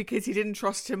because he didn't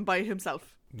trust him by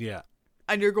himself. Yeah.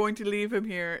 And you're going to leave him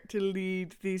here to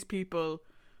lead these people,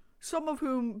 some of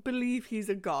whom believe he's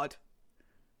a god.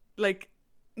 Like,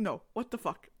 no, what the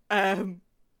fuck? I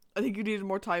think you needed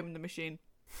more time in the machine.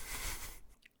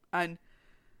 And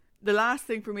the last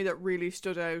thing for me that really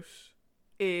stood out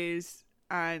is,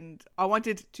 and I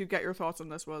wanted to get your thoughts on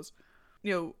this, was,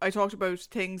 you know, I talked about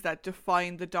things that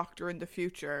define the Doctor in the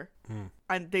future,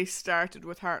 and they started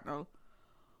with Hartnell.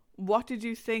 What did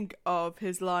you think of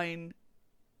his line,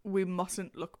 "We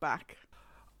mustn't look back"?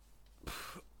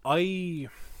 I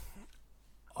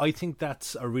think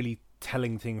that's a really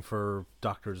telling thing for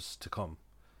Doctors to come,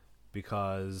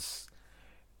 because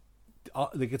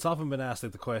like, it's often been asked,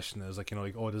 like, the question is, like, you know,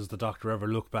 like, oh, does the Doctor ever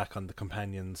look back on the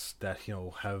companions that, you know,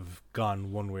 have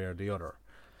gone one way or the other?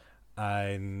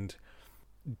 And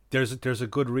there's a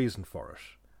good reason for it,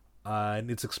 and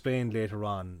it's explained later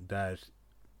on that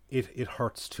it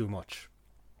hurts too much.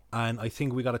 And I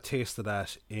think we got a taste of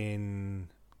that in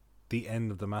the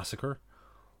end of the massacre,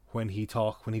 when he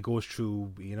goes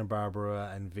through Ian and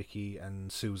Barbara and Vicky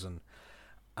and Susan.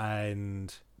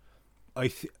 And I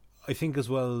think as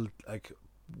well, like,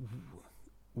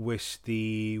 with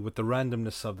the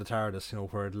randomness of the TARDIS, you know,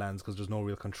 where it lands, because there's no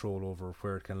real control over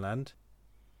where it can land,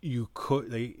 you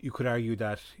could argue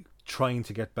that trying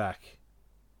to get back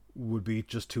would be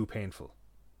just too painful.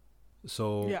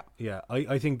 So yeah,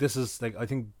 I think this is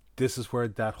where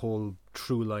that whole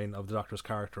through line of the Doctor's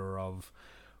character of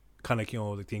kind of, you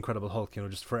know, like the Incredible Hulk, you know,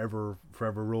 just forever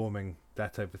roaming,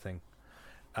 that type of thing,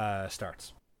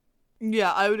 starts.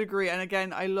 Yeah, I would agree. And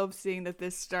again, I love seeing that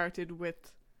this started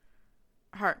with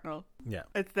Hartnell. Yeah.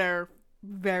 It's there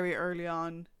very early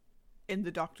on in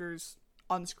the Doctor's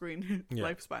on-screen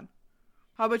lifespan.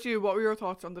 How about you? What were your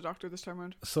thoughts on the Doctor this time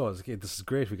around? So, okay, this is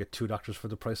great. We get 2 Doctors for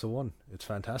the price of 1. It's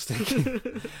fantastic.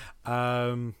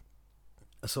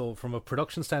 So, from a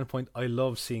production standpoint, I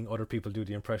love seeing other people do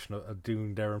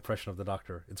doing their impression of the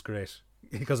Doctor. It's great.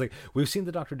 Because, like, we've seen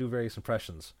the Doctor do various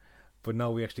impressions, but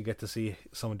now we actually get to see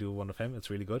someone do one of him. It's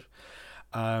really good.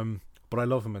 But I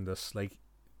love him in this. Like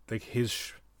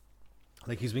he's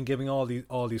been giving all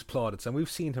these plaudits, and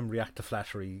we've seen him react to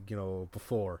flattery, you know,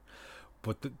 before.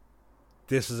 But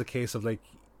this is a case of, like,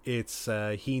 it's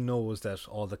he knows that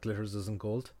all that glitters isn't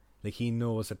gold. Like, he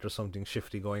knows that there's something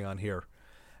shifty going on here,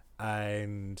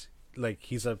 and, like,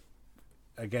 he's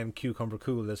again cucumber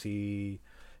cool as he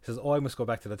says, "Oh, I must go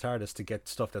back to the TARDIS to get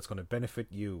stuff that's going to benefit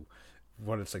you."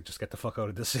 Well, it's like, just get the fuck out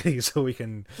of the city so we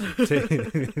can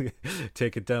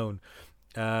take it down.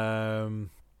 And,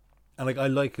 like, I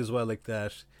like as well, like,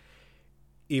 that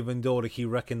even though, like, he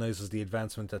recognizes the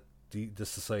advancement that the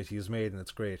society has made, and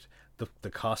it's great, the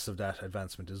cost of that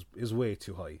advancement is way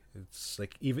too high. It's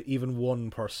like even one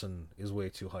person is way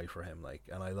too high for him, like,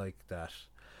 and I like that.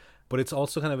 But it's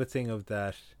also kind of a thing of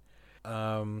that,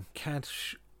 can't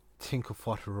think of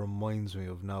what it reminds me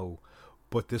of now,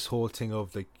 but this whole thing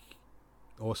of, like,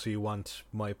 oh, so you want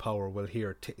my power? Well,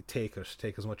 here, take it.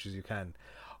 Take as much as you can.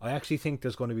 I actually think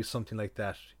there's going to be something like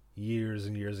that years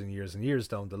and years and years and years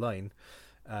down the line,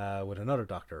 with another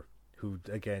Doctor who,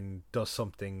 again, does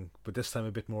something, but this time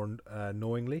a bit more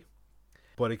knowingly.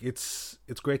 But it's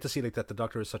great to see, like, that the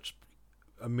Doctor has such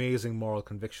amazing moral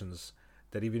convictions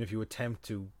that even if you attempt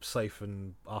to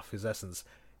siphon off his essence,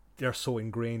 they're so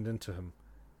ingrained into him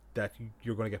that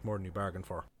you're going to get more than you bargain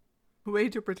for. Way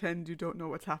to pretend you don't know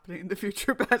what's happening in the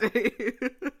future, Betty.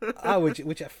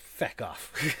 Would you feck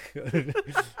off?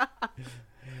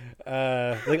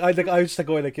 I was just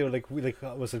going, like, you know,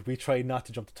 we try not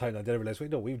to jump the timeline. Then I realized,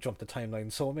 wait, no, we've jumped the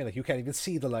timeline so many, like, you can't even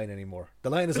see the line anymore. The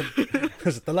line is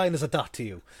the line is a dot to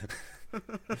you.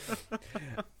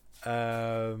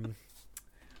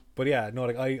 But yeah, no,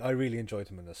 like, I really enjoyed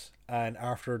him in this, and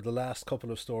after the last couple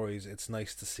of stories, it's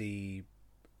nice to see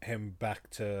him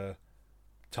back to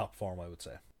top form, I would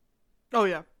say. Oh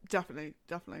yeah, definitely.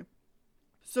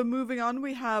 So moving on,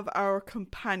 we have our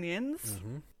companions.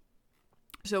 Mm-hmm.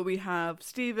 So we have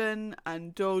Stephen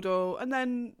and Dodo, and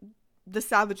then the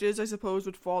Savages, I suppose,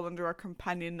 would fall under our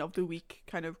companion of the week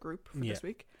kind of group for this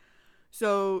week.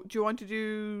 So do you want to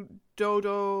do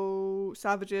Dodo,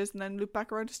 Savages, and then loop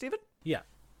back around to Stephen? Yeah,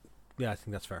 I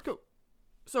think that's fair. Cool.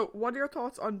 So what are your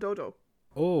thoughts on Dodo?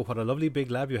 Oh, what a lovely big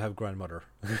lab you have, grandmother.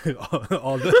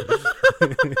 All the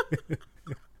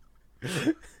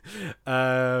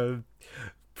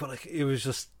but, like, it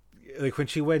was like when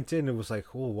she went in, it was like,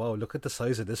 oh wow, look at the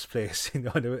size of this place, you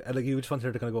know. And like you just wanted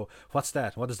her to kind of go, what's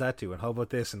that? What does that do? And how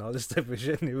about this? And all this type of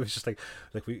shit. And it was just like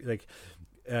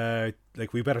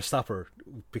we better stop her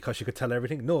because she could tell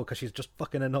everything. No, because she's just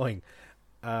fucking annoying.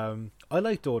 I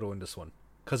like Dodo in this one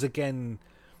because again,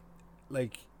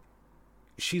 like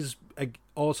she's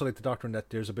also like the Doctor in that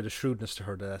there's a bit of shrewdness to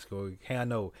her that's going, hey, I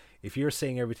know if you're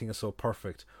saying everything is so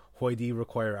perfect, why do you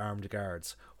require armed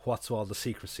guards? What's all the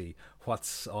secrecy?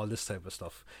 What's all this type of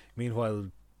stuff? Meanwhile,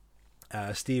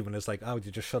 Stephen is like, oh,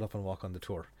 you just shut up and walk on the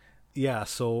tour. Yeah,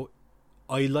 so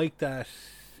I like that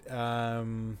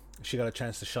she got a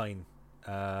chance to shine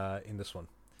in this one.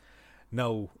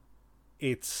 Now,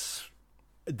 it's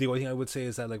the only thing I would say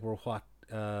is that like we're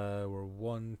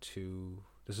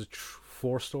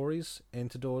 4 stories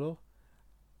into Dodo.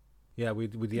 Yeah,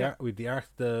 with the Ark,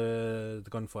 the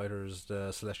Gunfighters,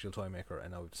 the Celestial Toymaker,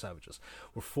 and now with the Savages.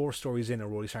 We're 4 stories in, and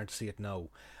we're really starting to see it now,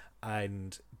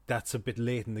 and that's a bit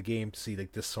late in the game to see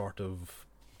like this sort of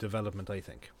development. I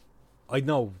think. I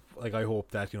know, like I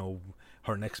hope that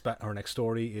her next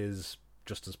story is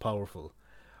just as powerful,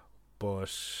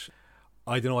 but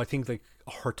I don't know. I think like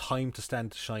her time to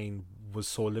stand to shine was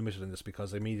so limited in this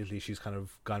because immediately she's kind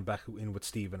of gone back in with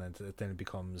Steven, and then it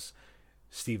becomes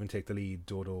Steven take the lead,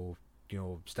 Dodo,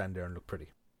 stand there and look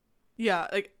pretty. Yeah,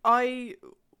 like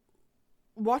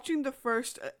watching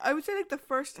I would say like the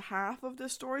first half of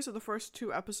this story, so the first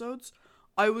 2 episodes,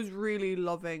 I was really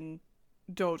loving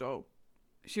Dodo.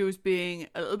 She was being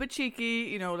a little bit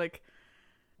cheeky, like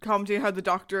commenting how the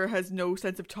Doctor has no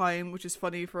sense of time, which is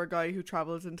funny for a guy who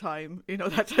travels in time,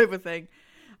 that type of thing,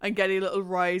 and getting a little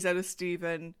rise out of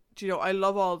Steven. I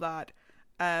love all that.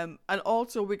 And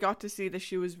also we got to see that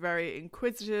she was very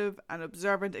inquisitive and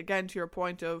observant, again to your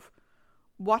point of,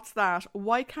 what's that?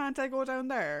 Why can't I go down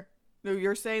there? No,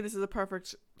 you're saying this is a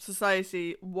perfect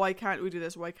society. Why can't we do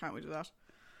this? Why can't we do that?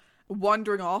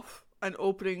 Wandering off and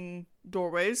opening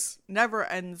doorways never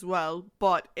ends well,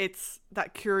 but it's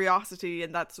that curiosity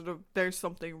and that sort of, there's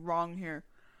something wrong here.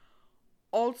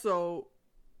 Also,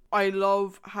 I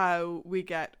love how we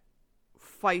get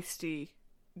feisty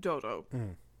Dodo.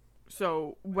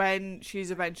 So when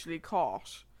she's eventually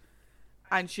caught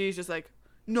and she's just like,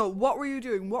 no, what were you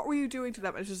doing? What were you doing to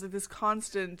them? And it's just like this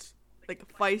constant like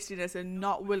feistiness and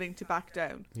not willing to back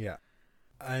down. Yeah.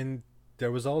 And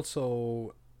there was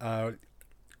also a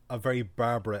very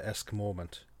Barbara-esque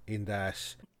moment in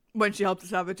that when she helped the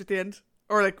Savage at the end,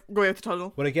 or like going out the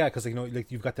tunnel. Well, like, yeah, because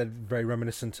like you've got that very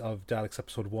reminiscent of Daleks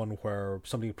episode 1 where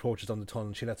somebody approaches on the tunnel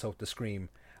and she lets out the scream,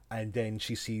 and then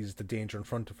she sees the danger in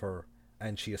front of her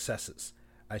and she assesses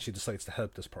and she decides to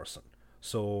help this person.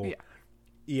 So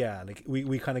yeah, like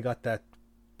we kind of got that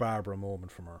Barbara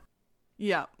moment from her.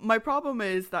 Yeah, my problem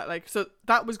is that like, so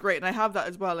that was great, and I have that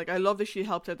as well. Like, I love that she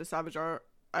helped out the Savage out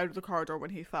of the corridor when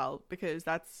he fell, because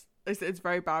it's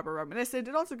very Barbara reminiscent.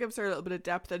 It also gives her a little bit of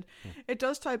depth, and it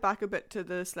does tie back a bit to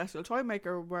the Celestial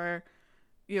Toymaker, where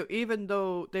even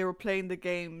though they were playing the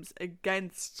games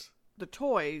against the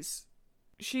toys,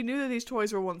 she knew that these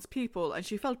toys were once people, and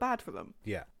she felt bad for them.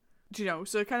 Yeah.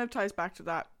 So it kind of ties back to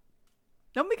that.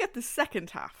 Then we get the second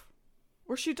half,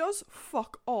 where she does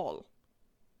fuck all.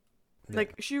 Yeah.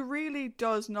 Like, she really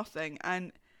does nothing,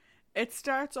 and it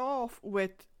starts off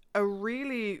with a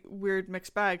really weird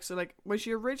mixed bag. So, like, when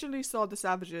she originally saw the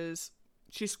Savages,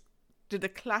 she did the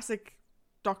classic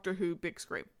Doctor Who big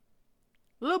scream.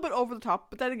 A little bit over the top,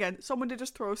 but then again, someone did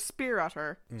just throw a spear at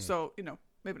her, so,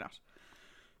 maybe not.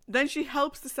 Then she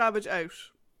helps the Savage out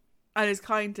and is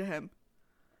kind to him.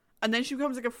 And then she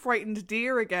becomes like a frightened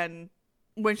deer again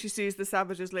when she sees the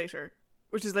Savages later.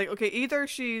 Which is like, okay, either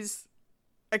she's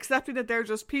accepting that they're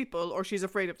just people or she's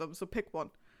afraid of them. So pick one.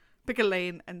 Pick a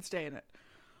lane and stay in it.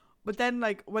 But then,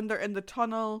 like, when they're in the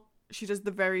tunnel, she does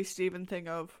the very Steven thing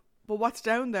of, but what's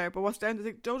down there? But what's down there?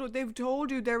 Like, Dodo, they've told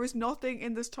you there is nothing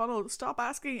in this tunnel. Stop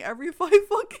asking every 5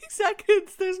 fucking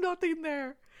seconds. There's nothing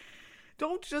there.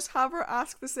 Don't just have her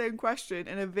ask the same question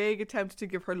in a vague attempt to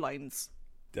give her lines.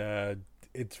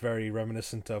 It's very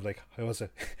reminiscent of, like, how was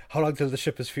it? How long till the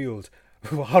ship is fueled?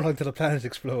 How long till the planet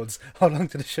explodes? How long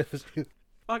till the ship is fueled?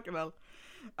 Fucking hell.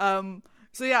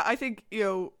 So yeah, I think,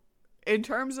 in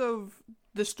terms of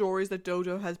the stories that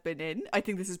Dodo has been in, I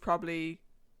think this is probably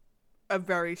a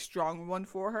very strong one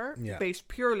for her, based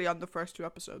purely on the first 2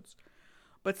 episodes.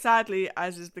 But sadly,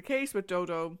 as is the case with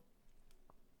Dodo,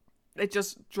 it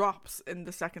just drops in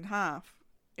the second half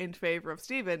in favour of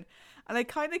Steven. And I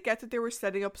kind of get that they were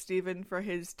setting up Steven for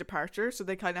his departure, so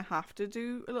they kind of have to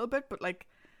do a little bit. But, like,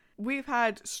 we've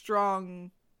had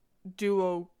strong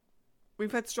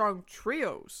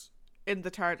trios in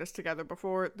the TARDIS together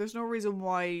before. There's no reason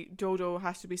why Dodo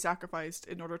has to be sacrificed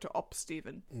in order to up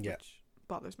Stephen, which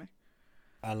bothers me.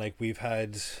 And like we've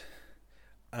had,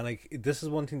 and like this is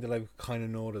one thing that I've kind of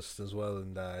noticed as well,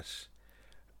 in that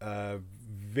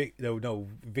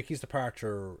Vicky's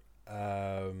departure,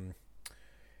 while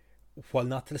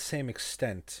not to the same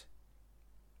extent,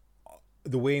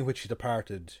 the way in which she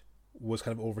departed was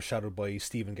kind of overshadowed by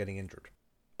Stephen getting injured.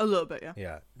 A little bit, yeah.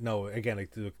 Yeah. No, again,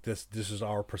 like this is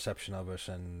our perception of it,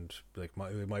 and like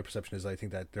my perception is, I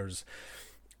think that there's,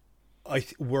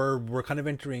 we're kind of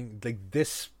entering like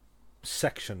this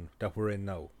section that we're in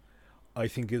now. I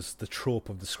think is the trope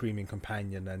of the screaming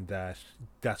companion, and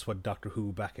that's what Doctor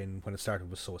Who back in when it started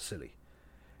was so silly,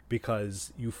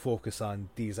 because you focus on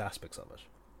these aspects of it.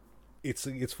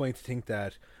 It's funny to think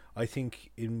that I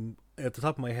think at the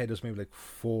top of my head there's maybe like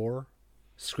 4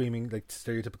 screaming, like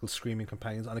stereotypical screaming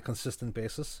companions on a consistent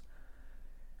basis,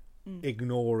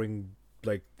 ignoring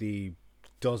like the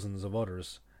dozens of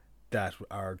others that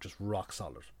are just rock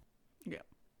solid. Yeah.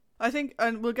 I think,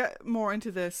 and we'll get more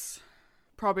into this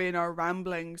probably in our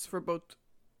ramblings for both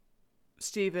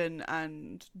Stephen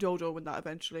and Dodo when that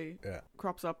eventually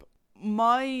crops up.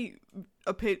 My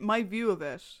view of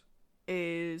it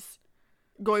is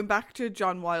going back to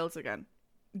John Wiles again.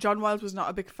 John Wiles was not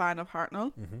a big fan of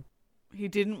Hartnell. Mm-hmm. He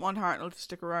didn't want Hartnell to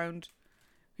stick around.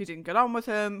 He didn't get on with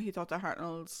him. He thought that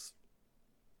Hartnell's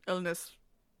illness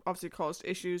obviously caused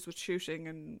issues with shooting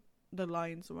and the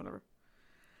lines and whatever.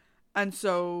 And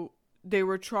so they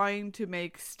were trying to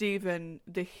make Stephen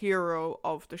the hero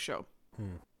of the show.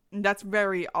 And that's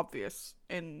very obvious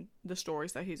in the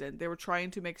stories that he's in. They were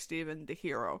trying to make Stephen the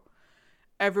hero.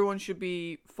 Everyone should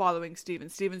be following Stephen.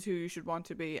 Stephen's who you should want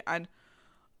to be. And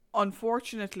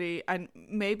unfortunately, and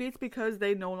maybe it's because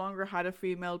they no longer had a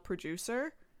female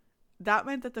producer, that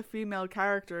meant that the female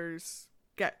characters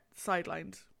get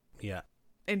sidelined. Yeah.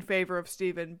 In favor of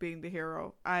Stephen being the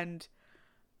hero. And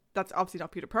that's obviously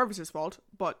not Peter Purvis's fault,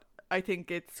 but I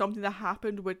think it's something that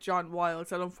happened with John Wiles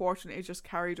that unfortunately just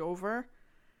carried over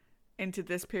into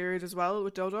this period as well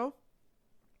with Dodo.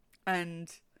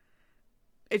 And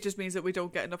it just means that we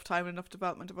don't get enough time and enough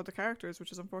development of other characters,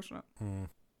 which is unfortunate.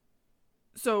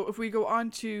 So if we go on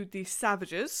to the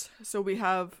Savages, so we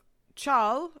have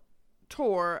Chal,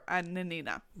 Tor, and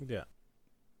Nanina. Yeah.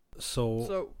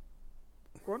 So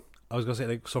go on. I was gonna say,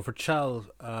 like, so for Chal,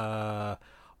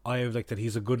 I have like that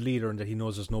he's a good leader and that he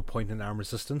knows there's no point in armed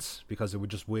resistance because it would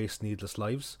just waste needless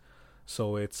lives.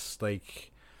 So it's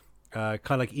like kind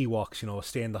of like Ewoks,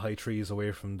 stay in the high trees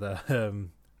away from the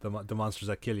monsters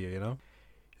that kill you.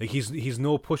 Like he's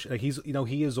no push. Like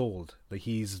he is old. Like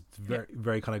he's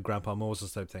very kind of Grandpa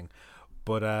Moses type thing,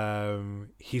 but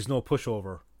he's no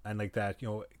pushover. And like that,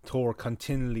 Thor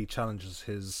continually challenges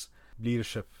his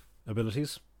leadership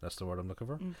abilities. That's the word I'm looking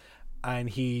for.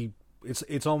 And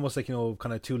it's almost like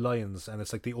kind of two lions, and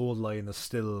it's like the old lion is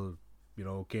still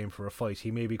game for a fight.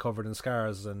 He may be covered in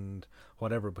scars and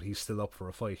whatever, but he's still up for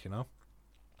a fight.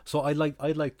 So I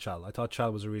liked Chal. I thought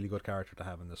Chal was a really good character to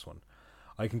have in this one.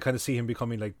 I can kind of see him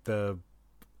becoming like a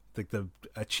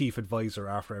chief advisor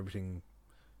after everything,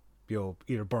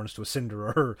 either burns to a cinder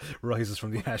or rises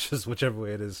from the ashes, whichever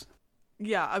way it is.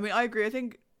 Yeah, I mean, I agree. I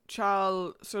think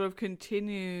Chal sort of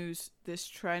continues this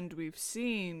trend we've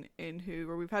seen in Who,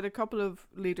 where we've had a couple of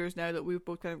leaders now that we've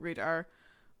both kind of agreed are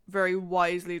very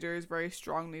wise leaders, very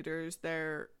strong leaders.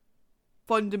 They're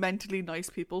fundamentally nice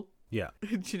people. Yeah.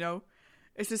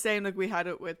 It's the same like we had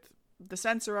it with the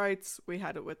Sensorites, we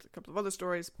had it with a couple of other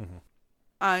stories. Mm-hmm.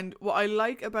 And what I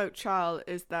like about Chal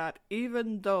is that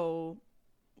even though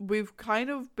we've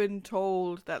kind of been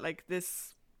told that like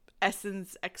this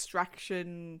essence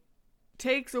extraction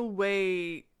takes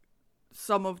away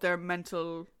some of their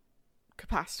mental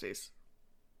capacities.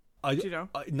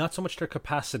 Not so much their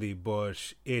capacity,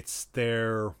 but it's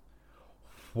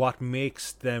what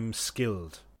makes them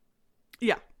skilled.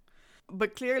 Yeah.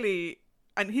 But clearly,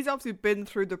 and he's obviously been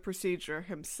through the procedure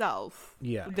himself.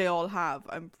 Yeah. They all have,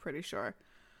 I'm pretty sure.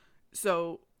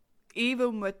 So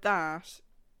even with that,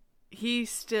 he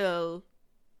still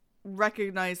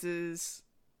recognizes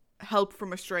help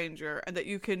from a stranger, and that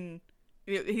you can,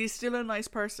 he's still a nice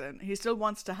person. He still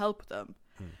wants to help them.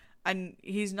 And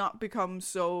he's not become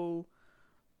so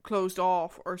closed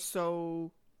off or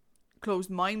so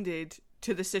closed-minded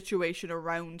to the situation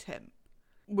around him,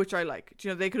 which I like.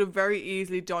 They could have very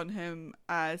easily done him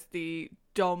as the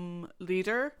dumb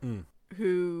leader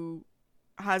who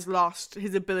has lost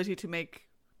his ability to make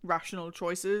rational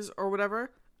choices or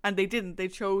whatever. And they didn't. They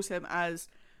chose him as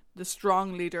the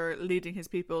strong leader leading his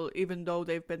people, even though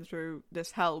they've been through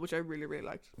this hell, which I really, really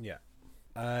liked. Yeah.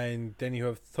 And then you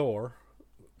have Thor,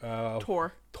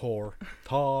 Tor. Thor.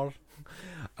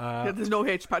 Yeah, there's no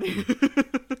H, Paddy.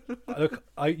 Look,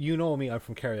 you know me, I'm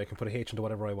from Kerry, I can put a H into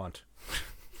whatever I want.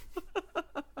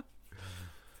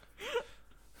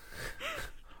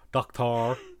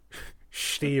 Doctor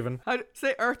Stephen.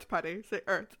 Say Earth, Paddy. Say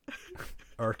Earth.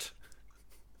 Earth.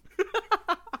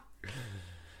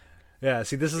 Yeah,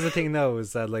 see, this is the thing now,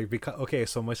 is that, like, okay,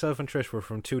 so myself and Trish were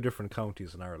from 2 different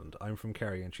counties in Ireland. I'm from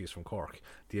Kerry and she's from Cork.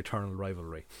 The eternal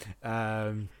rivalry.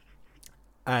 And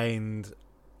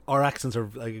our accents are,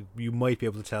 like, you might be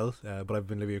able to tell, but I've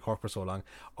been living in Cork for so long.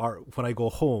 When I go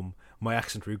home, my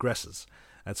accent regresses.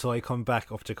 And so I come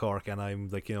back up to Cork and I'm,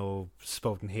 like, you know,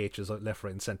 spouting H's left,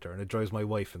 right and centre, and it drives my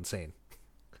wife insane.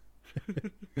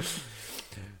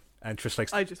 And Trish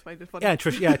likes. I just find it funny. Yeah,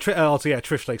 Trish. Yeah,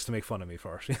 Trish likes to make fun of me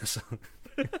for it. So.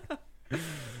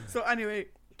 So anyway,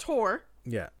 Tor.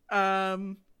 Yeah.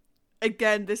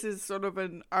 Again, this is sort of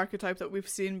an archetype that we've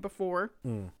seen before.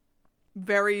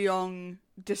 Very young,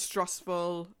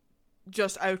 distrustful,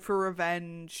 just out for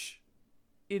revenge,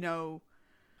 you know,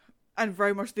 and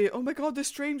very much the oh my god, the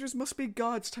strangers must be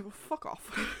gods type of fuck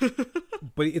off.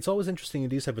 But it's always interesting in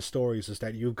these type of stories is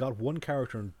that you've got one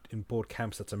character in both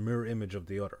camps that's a mirror image of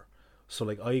the other. So,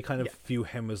 like, I kind of view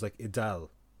him as, like, Idal.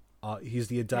 He's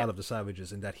the Idal of the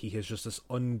Savages in that he has just this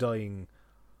undying,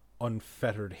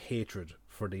 unfettered hatred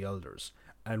for the elders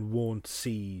and won't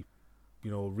see,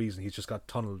 you know, reason. He's just got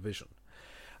tunnel vision.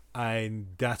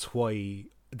 And that's why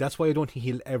I don't think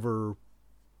he'll ever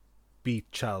beat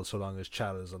Chal so long as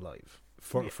Chal is alive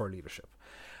for leadership.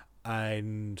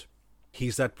 And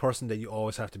he's that person that you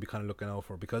always have to be kind of looking out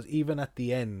for, because even at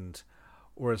the end,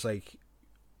 where it's like,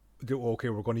 okay,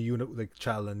 we're going to like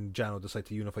Chal and Jano decide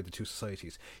to unify the 2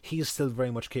 societies, he is still very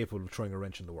much capable of throwing a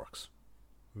wrench in the works.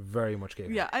 Very much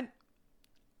capable. Yeah, and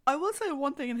I will say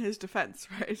one thing in his defense,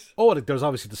 right? Oh, like, there's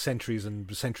obviously the centuries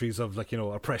of, like, you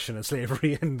know, oppression and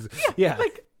slavery and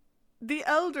like the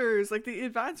elders, like the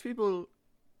advanced people,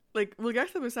 like, we'll get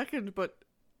to them in a second, but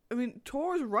I mean,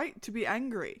 Tor's right to be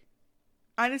angry,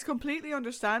 and it's completely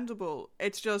understandable.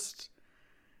 It's just,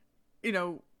 you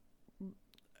know,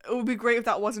 it would be great if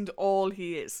that wasn't all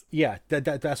he is. Yeah,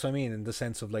 that's what I mean, in the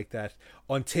sense of, like, that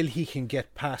until he can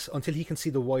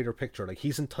see the wider picture, like,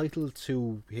 he's entitled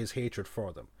to his hatred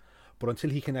for them, but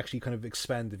until he can actually kind of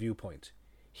expand the viewpoint,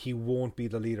 he won't be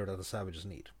the leader that the Savages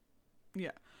need.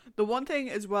 Yeah. The one thing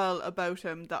as well about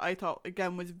him that I thought,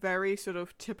 again, was very sort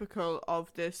of typical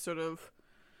of this sort of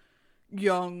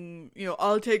young, you know,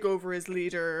 I'll take over as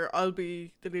leader, I'll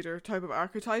be the leader type of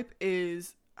archetype,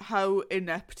 is how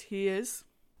inept he is.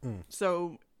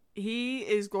 So he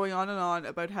is going on and on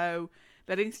about how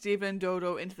letting Stephen and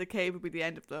Dodo into the cave would be the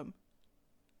end of them,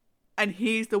 and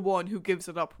he's the one who gives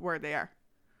it up where they are.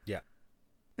 Yeah.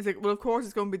 It's like, well, of course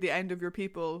it's going to be the end of your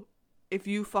people if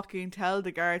you fucking tell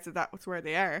the guards that that's where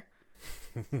they are.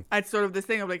 It's sort of this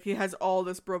thing of, like, he has all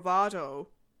this bravado.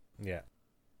 Yeah.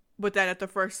 But then at the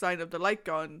first sign of the light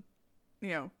gun, you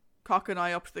know, cock an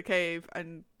eye up to the cave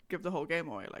and give the whole game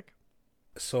away, like.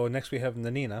 So next we have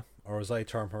Nanina, or as I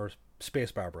term her,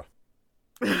 Space Barbara.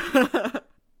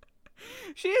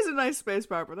 She is a nice Space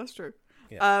Barbara, that's true.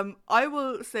 Yeah. I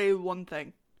will say one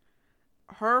thing.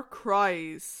 Her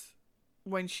cries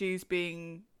when she's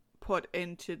being put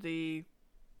into the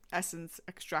essence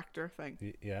extractor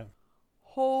thing. Yeah.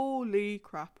 Holy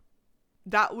crap.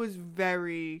 That was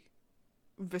very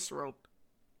visceral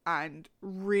and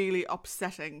really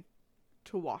upsetting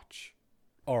to watch.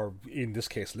 Or in this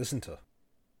case, listen to.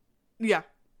 Yeah.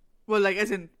 Well, like, as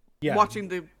in watching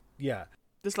the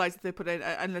slides that they put in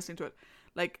and listening to it.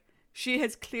 Like, she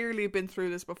has clearly been through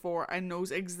this before and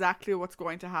knows exactly what's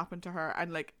going to happen to her.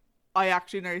 And, like, I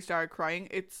actually nearly started crying.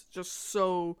 It's just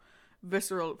so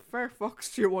visceral. Fair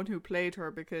fucks to your one who played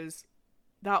her, because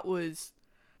that was,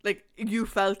 like, you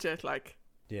felt it, like.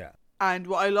 Yeah. And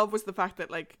what I love was the fact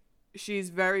that, like, she's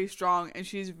very strong and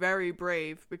she's very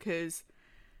brave, because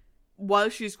while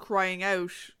she's crying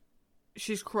out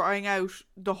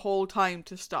the whole time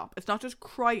to stop. It's not just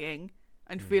crying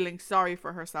and feeling sorry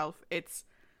for herself. It's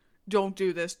don't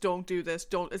do this, don't.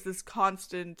 It's this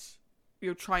constant, you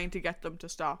know, trying to get them to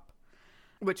stop,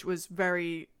 which was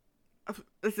very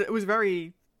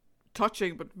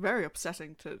touching but very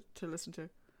upsetting to listen to.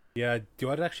 Yeah,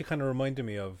 it actually kind of reminded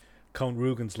me of Count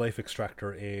Rugen's life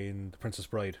extractor in The Princess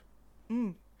Bride.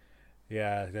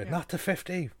 Yeah, not to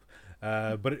 50.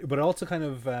 But also kind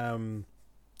of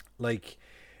like,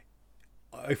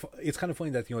 it's kind of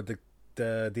funny that, you know,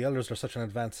 the elders are such an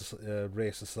advanced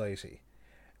race society,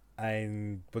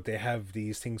 but they have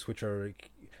these things which are.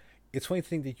 It's funny to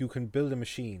think that you can build a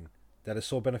machine that is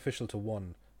so beneficial to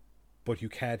one, but you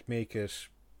can't make it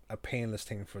a painless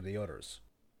thing for the others.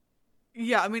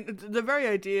 Yeah, I mean, the very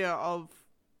idea of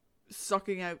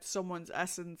sucking out someone's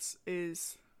essence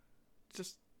is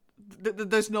just...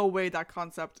 there's no way that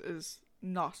concept is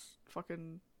not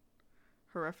fucking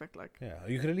horrific. Like, Yeah,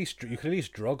 you could at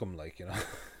least drug them, like, you know.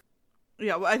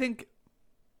 yeah, well, I think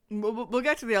we'll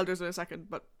get to the elders in a second,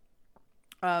 but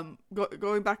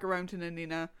going back around to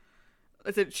Nanina,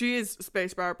 I said she is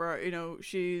Space Barbara. You know,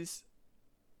 she's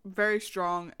very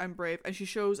strong and brave, and she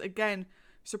shows again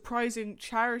surprising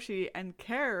charity and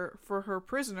care for her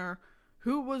prisoner,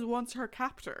 who was once her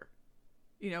captor.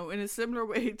 You know, in a similar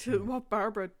way to what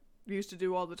Barbara used to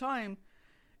do all the time.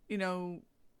 You know,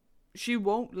 she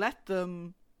won't let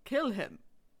them kill him.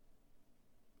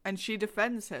 And she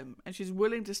defends him. And she's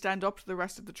willing to stand up to the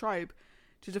rest of the tribe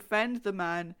to defend the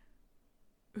man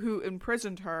who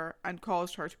imprisoned her and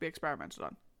caused her to be experimented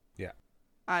on. Yeah.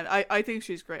 And I think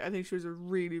she's great. I think she was a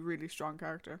really, really strong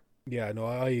character. Yeah, no,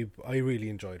 I really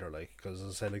enjoyed her, like, because as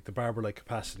I said, like, the Barbara-like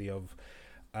capacity of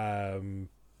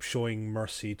showing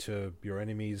mercy to your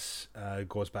enemies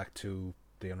goes back to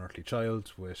The Unearthly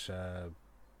Child with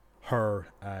her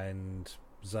and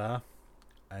Za,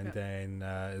 and then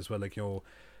as well, like, you know,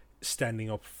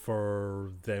 standing up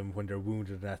for them when they're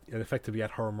wounded, and effectively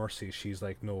at her mercy, she's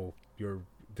like, no,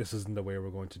 this isn't the way we're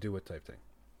going to do it, type thing.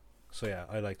 So yeah,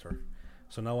 I liked her.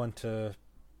 So now on to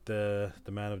the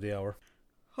man of the hour.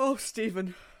 Oh,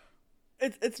 Stephen.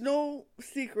 It's no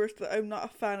secret that I'm not a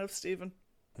fan of Stephen.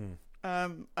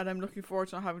 And I'm looking forward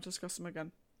to not having to discuss him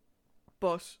again.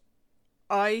 But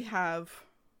I have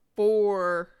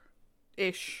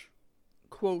 4-ish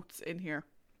quotes in here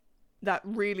that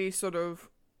really sort of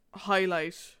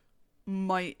highlight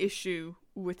my issue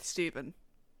with Stephen.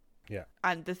 Yeah.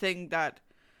 And the thing that,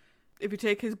 if you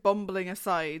take his bumbling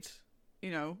aside,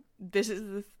 you know, this is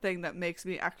the thing that makes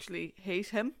me actually hate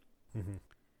him. Mm-hmm.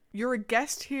 You're a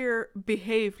guest here,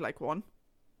 behave like one.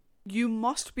 You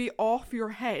must be off your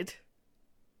head.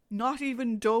 Not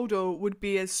even Dodo would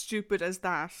be as stupid as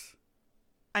that.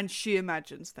 And she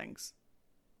imagines things.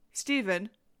 Stephen,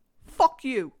 fuck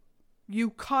you. You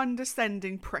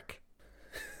condescending prick.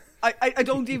 I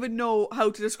don't even know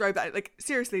how to describe that. Like,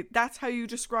 seriously, that's how you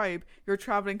describe your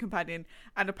travelling companion,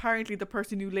 and apparently the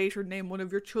person you later name one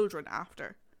of your children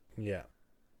after. Yeah.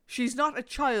 She's not a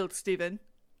child, Stephen,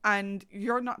 and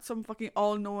you're not some fucking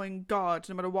all-knowing god,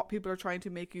 no matter what people are trying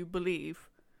to make you believe.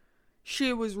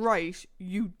 She was right,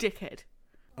 you dickhead.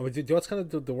 I mean, what's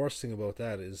kind of the worst thing about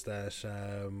that is that,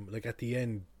 like, at the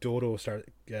end, Dodo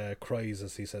cries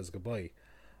as he says goodbye.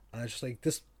 And it's just like,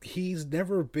 he's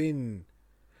never been...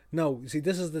 No, see,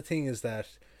 this is the thing, is that,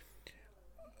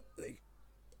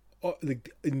 like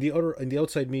in the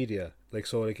outside media, like,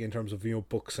 so, like, in terms of, you know,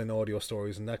 books and audio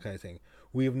stories and that kind of thing,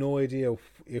 we have no idea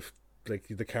if like,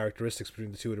 the characteristics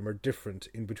between the two of them are different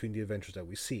in between the adventures that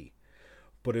we see.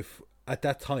 But if at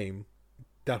that time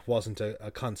that wasn't a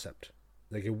concept,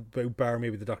 like, bar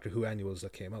maybe the Doctor Who annuals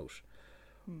that came out.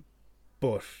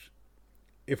 But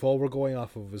if all we're going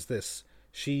off of is this,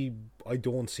 I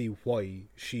don't see why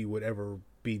she would ever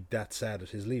be that sad at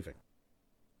his leaving.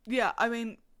 Yeah, I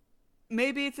mean,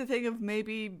 maybe it's a thing of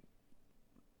maybe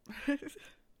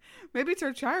it's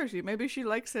her charity. Maybe she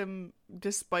likes him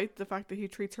despite the fact that he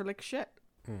treats her like shit.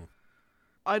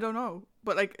 I don't know.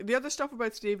 But, like, the other stuff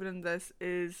about Stephen in this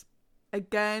is,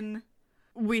 again,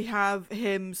 we have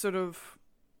him sort of,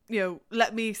 you know,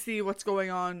 let me see what's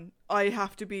going on. I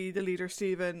have to be the leader,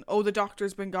 Stephen. Oh, the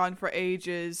Doctor's been gone for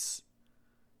ages.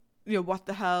 You know, what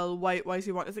the hell? Why is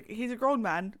he want? It's like, he's a grown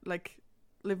man. Like,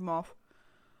 leave him off.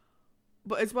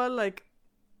 But as well, like,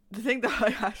 the thing that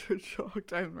I had to chalk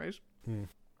down, right?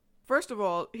 First of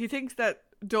all, he thinks that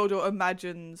Dodo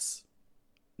imagines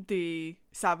the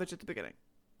Savage at the beginning.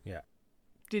 Yeah.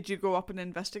 Did you go up and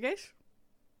investigate?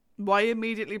 Why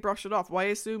immediately brush it off? Why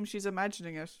assume she's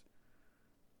imagining it?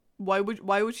 Why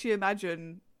would she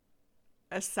imagine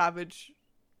a savage,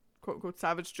 quote unquote,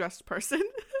 savage dressed person?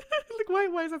 Like,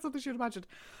 why is that something she would imagine?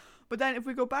 But then if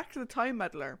we go back to the Time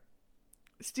Meddler,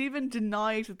 Stephen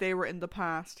denied that they were in the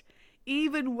past,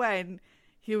 even when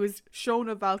he was shown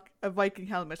a Viking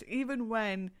helmet, even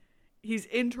when he's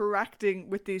interacting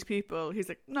with these people, he's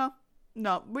like, no,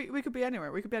 we could be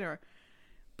anywhere,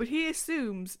 But he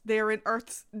assumes they are in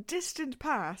Earth's distant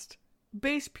past,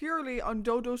 based purely on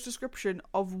Dodo's description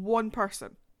of one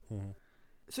person.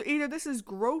 So either this is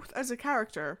growth as a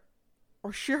character,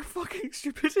 or sheer fucking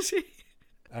stupidity.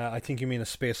 I think you mean a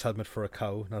space helmet for a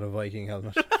cow, not a Viking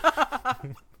helmet.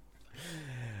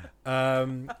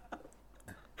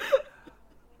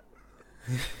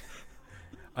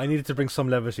 I needed to bring some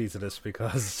levity to this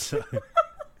because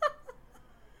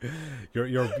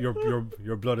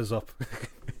your blood is up.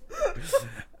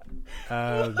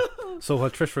 So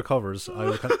while Trish recovers,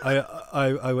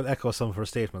 I will echo some of her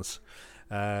statements.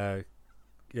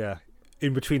 Yeah,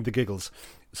 in between the giggles.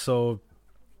 So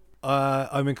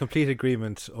I'm in complete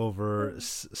agreement over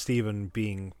Stephen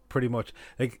being pretty much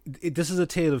like this is a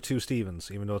tale of two Stephens,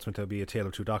 even though it's meant to be a tale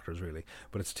of two doctors, really.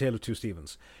 But it's a tale of two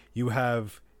Stephens. You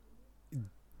have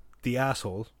the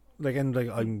asshole,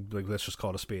 I'm like, let's just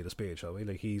call a spade, shall we?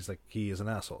 Like he is an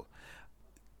asshole.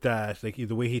 That like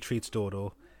the way he treats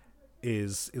Dodo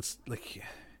it's like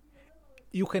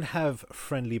you can have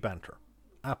friendly banter,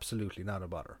 absolutely not a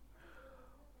bother,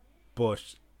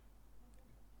 but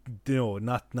no,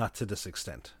 not to this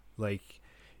extent. Like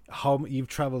how you've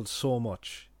traveled so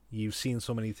much, you've seen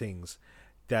so many things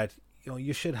that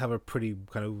you should have a pretty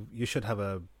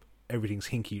everything's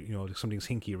hinky, something's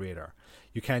hinky radar.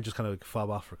 You can't just kind of like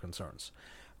fob off for concerns.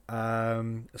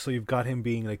 So you've got him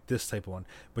being like this type of one,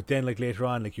 but then like later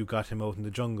on, like you got him out in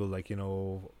the jungle, like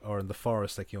or in the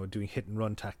forest, like doing hit and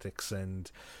run tactics and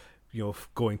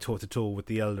going toe to toe with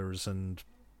the elders, and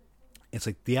it's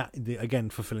like the again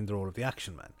fulfilling the role of the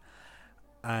action man.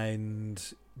 And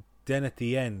then at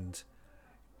the end,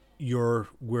 we're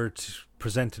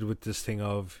presented with this thing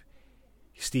of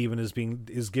Stephen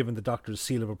is given the doctor's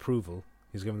seal of approval.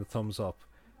 He's given the thumbs up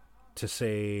to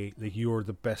say like you're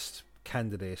the best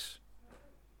candidate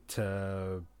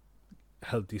to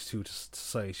help these two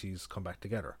societies come back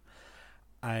together.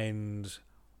 And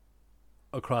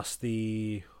across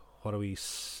the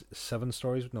 7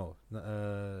 stories? No,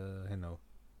 no.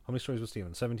 How many stories was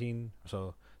Stephen? 17 or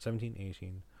so. 17,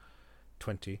 18,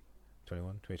 20,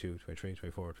 21, 22, 23,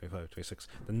 24, 25, 26.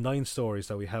 The 9 stories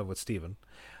that we have with Stephen.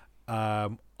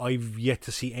 I've yet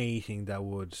to see anything that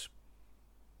would.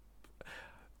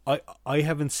 I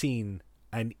haven't seen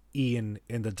an Ian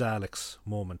in the Daleks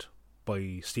moment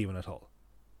by Stephen at all,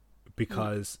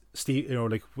 because Steve,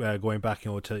 going back,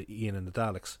 to Ian in the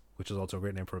Daleks, which is also a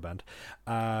great name for a band.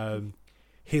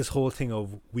 His whole thing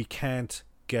of we can't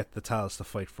get the Tals to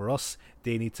fight for us;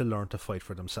 they need to learn to fight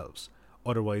for themselves.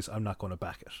 Otherwise, I'm not going to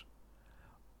back it.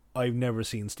 I've never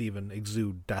seen Stephen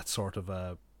exude that sort of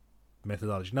a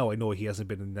methodology. Now I know he hasn't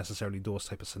been in necessarily those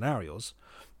type of scenarios,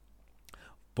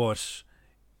 but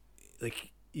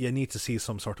like you need to see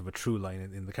some sort of a through line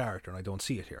in the character, and I don't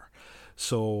see it here.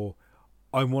 So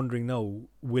I'm wondering now,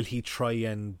 will he try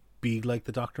and be like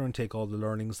the Doctor and take all the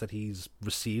learnings that he's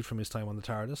received from his time on the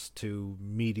TARDIS to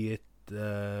mediate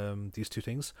these two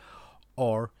things,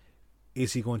 or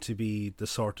is he going to be the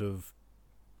sort of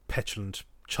petulant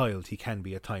child he can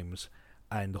be at times,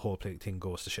 and the whole thing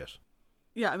goes to shit?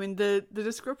 Yeah, I mean, the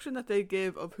description that they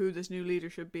give of who this new leader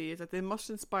should be is that they must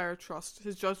inspire trust.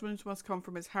 His judgment must come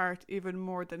from his heart even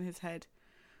more than his head.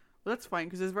 Well, that's fine,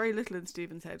 because there's very little in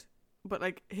Stephen's head. But,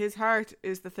 like, his heart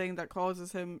is the thing that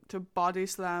causes him to body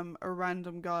slam a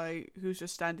random guy who's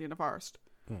just standing in a forest.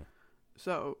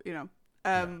 So,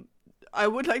 I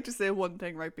would like to say one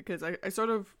thing, right, because I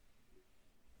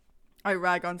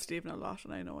rag on Stephen a lot,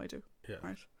 and I know I do. Yeah.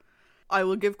 Right. I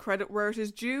will give credit where it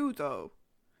is due, though.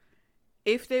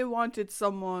 If they wanted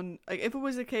someone, like if it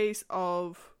was a case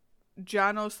of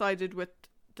Jano sided with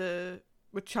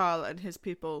Chal and his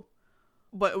people,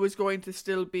 but it was going to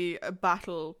still be a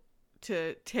battle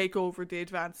to take over the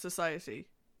advanced society,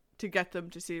 to get them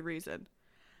to see reason,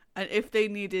 and if they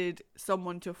needed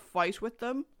someone to fight with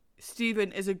them,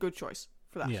 Stephen is a good choice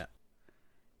for that. Yeah.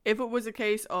 If it was a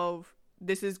case of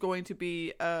this is going to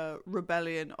be a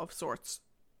rebellion of sorts,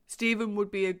 Stephen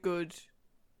would be a good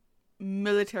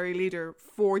military leader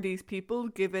for these people,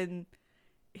 given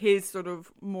his sort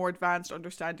of more advanced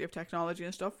understanding of technology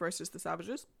and stuff versus the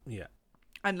savages. Yeah.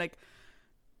 And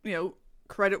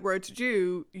credit where it's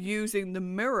due, using the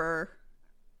mirror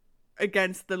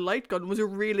against the light gun was a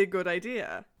really good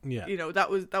idea. Yeah. That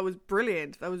was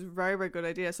brilliant. That was a very, very good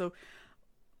idea. So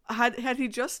had he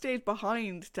just stayed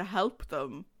behind to help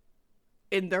them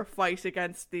in their fight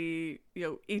against the,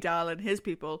 Idal and his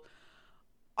people,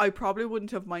 I probably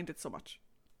wouldn't have minded so much.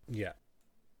 Yeah.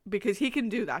 Because he can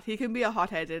do that. He can be a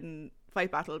hothead in fight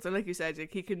battles. And like you said,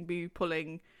 he can be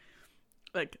pulling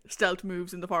like stealth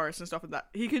moves in the forest and stuff like that.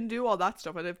 He can do all that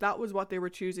stuff. And if that was what they were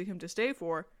choosing him to stay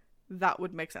for, that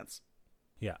would make sense.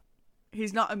 Yeah.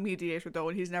 He's not a mediator though,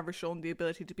 and he's never shown the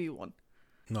ability to be one.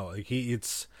 No,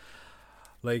 it's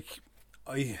like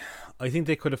I think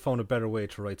they could have found a better way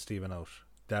to write Stephen out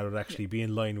that would actually be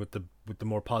in line with the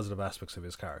more positive aspects of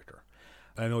his character.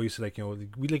 I know you said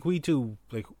we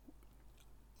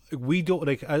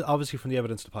don't obviously from the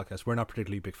evidence of the podcast, we're not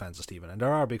particularly big fans of Stephen, and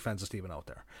there are big fans of Stephen out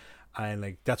there,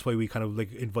 and that's why we kind of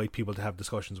invite people to have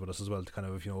discussions with us as well, to kind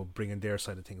of bring in their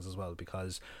side of things as well,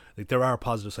 because there are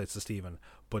positive sides to Stephen,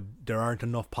 but there aren't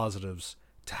enough positives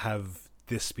to have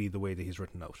this be the way that he's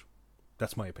written out.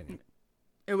 That's my opinion.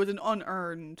 It was an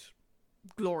unearned,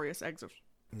 glorious exit.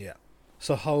 Yeah.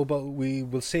 So how about we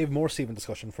will save more Stephen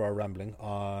discussion for our rambling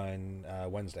on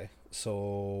Wednesday.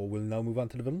 So we'll now move on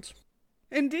to the villains.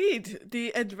 Indeed,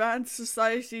 the Advanced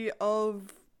Society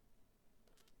of...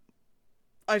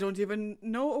 I don't even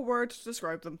know a word to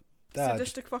describe them.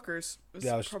 Sadistic fuckers.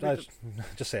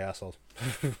 Just say asshole.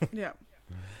 Yeah.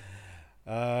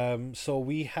 So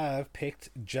we have picked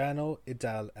Jano,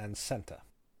 Idal, and Senta.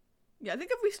 Yeah, I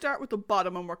think if we start with the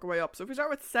bottom and work our way up. So if we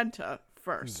start with Senta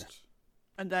first,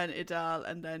 and then Idal,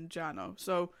 and then Jano.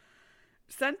 So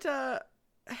Senta,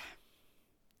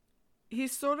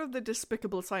 he's sort of the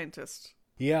despicable scientist.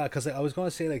 Yeah, because I was going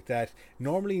to say like that.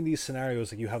 Normally in these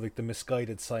scenarios, like you have like the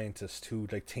misguided scientist who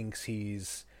like thinks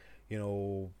he's, you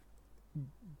know,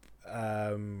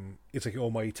 it's like,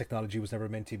 oh, my technology was never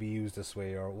meant to be used this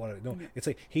way, or what. No, it's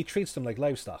like he treats them like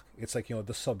livestock. It's like, you know,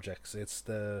 the subjects. It's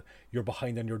the you're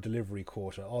behind on your delivery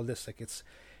quota. All this, like, it's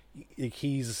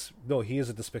he is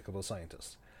a despicable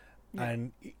scientist,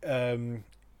 and in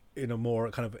a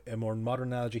more modern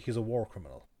analogy, he's a war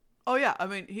criminal. Oh yeah, I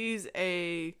mean he's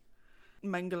a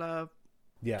Mengele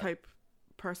type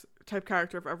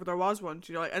character if ever there was one.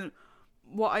 You know, like, and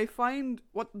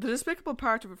what the despicable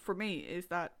part of it for me is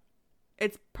that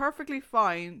it's perfectly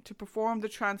fine to perform the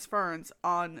transference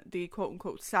on the quote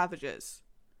unquote savages,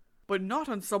 but not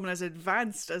on someone as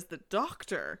advanced as the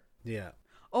Doctor. Yeah.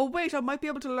 Oh wait, I might be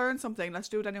able to learn something. Let's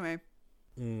do it anyway.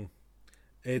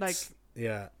 It's like,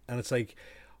 yeah, and it's like,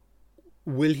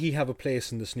 will he have a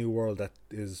place in this new world that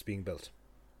is being built?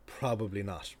 Probably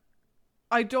not.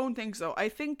 I don't think so. I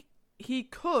think he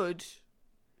could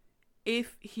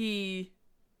if he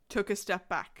took a step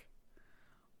back.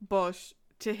 But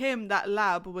to him, that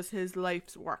lab was his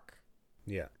life's work.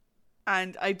 Yeah.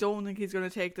 And I don't think he's going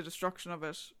to take the destruction of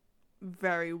it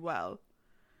very well.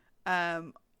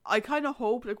 I kind of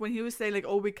hope, like, when he was saying, like,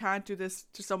 oh, we can't do this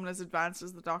to someone as advanced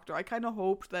as the Doctor, I kind of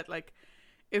hoped that, like,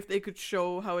 if they could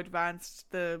show how advanced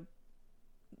the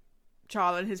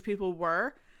Chal and his people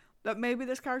were, that maybe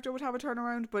this character would have a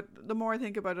turnaround. But the more I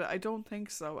think about it, I don't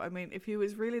think so. I mean, if he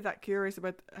was really that curious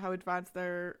about how advanced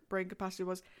their brain capacity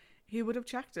was, he would have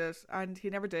checked it, and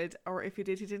he never did. Or if he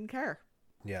did, he didn't care.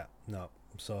 Yeah, no.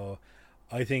 So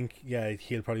I think,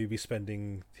 he'll probably be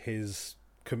spending his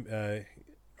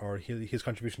his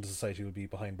contribution to society will be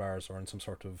behind bars or in some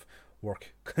sort of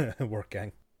work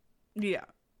gang. Yeah.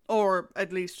 Or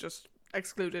at least just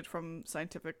excluded from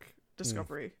scientific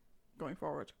discovery going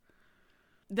forward.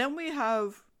 Then we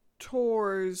have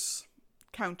Tor's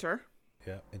counter.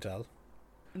 Yeah, Idal.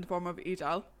 In the form of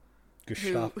Idal.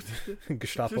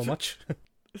 Gestapo much?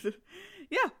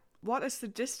 Yeah. What a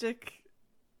sadistic...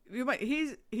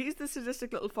 He's the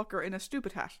sadistic little fucker in a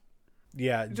stupid hat.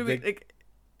 Yeah.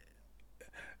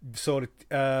 So,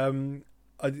 to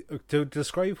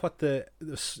describe what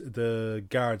the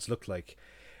guards look like,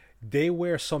 they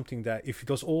wear something that, if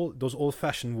those old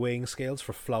fashioned weighing scales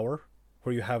for flour,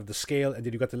 where you have the scale and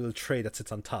then you got the little tray that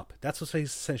sits on top. That's what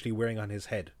he's essentially wearing on his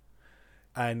head,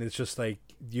 and it's just like,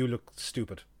 you look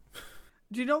stupid.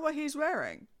 Do you know what he's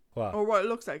wearing? What? Or what it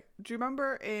looks like? Do you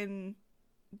remember in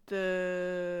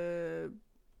the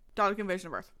Dalek Invasion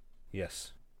of Earth?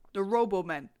 Yes. The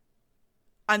Robo-Men.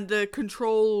 And the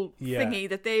control thingy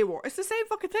that they wore. It's the same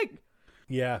fucking thing.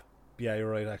 Yeah, you're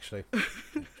right, actually.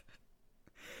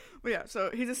 But yeah, so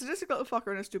he's a sadistic little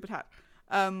fucker in a stupid hat.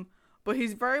 But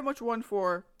he's very much one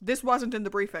for, this wasn't in the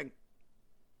briefing.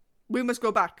 We must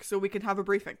go back so we can have a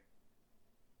briefing.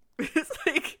 It's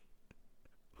like...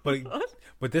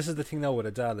 But this is the thing now with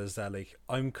Idal, is that, like,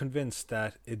 I'm convinced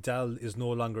that Idal is no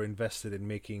longer invested in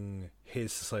making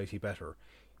his society better.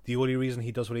 The only reason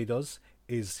he does what he does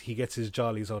is he gets his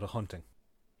jollies out of hunting.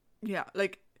 Yeah,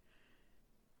 like,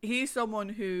 he's someone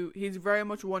who, he's very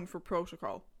much one for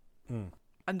protocol. And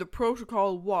the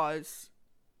protocol was,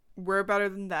 we're better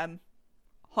than them,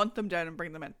 hunt them down and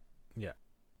bring them in. Yeah.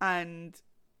 And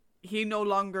he no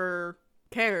longer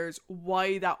cares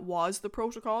why that was the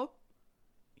protocol.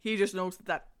 He just knows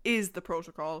that is the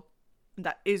protocol, and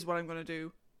that is what I'm going to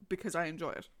do because I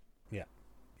enjoy it. Yeah.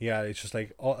 Yeah, it's just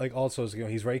like also, you know,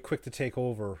 he's very quick to take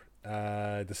over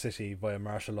the city via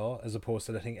martial law, as opposed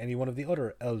to letting any one of the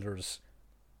other elders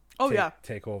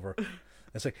take over.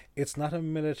 It's like, it's not a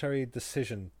military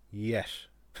decision yet.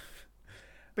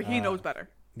 But he knows better.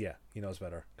 Yeah, he knows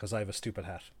better, because I have a stupid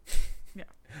hat. Yeah.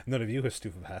 None of you have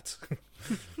stupid hats.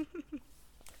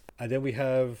 And then we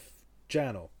have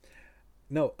Jano.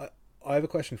 No, I have a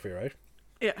question for you, right?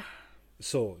 Yeah.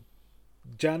 So,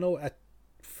 Jano,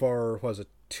 for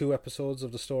 2 episodes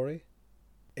of the story,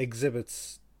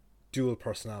 exhibits dual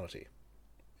personality.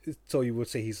 So you would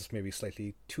say he's just maybe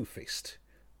slightly two-faced.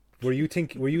 Were you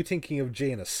thinking of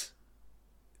Janus,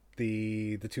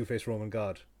 the two-faced Roman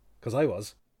god? Because I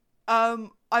was.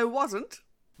 I wasn't.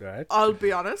 Right. I'll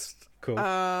be honest.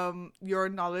 Cool. Your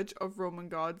knowledge of Roman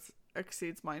gods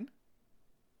exceeds mine.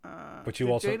 But you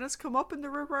did also Janus come up in the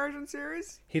Rick Riordan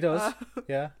series? He does.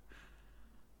 Yeah.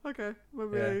 Okay,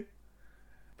 maybe. Yeah.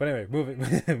 But anyway,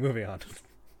 moving on.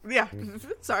 Yeah.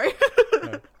 Sorry.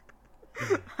 Right.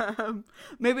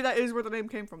 Maybe that is where the name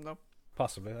came from, though.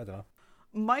 Possibly, I don't know.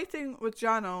 My thing with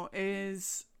Jano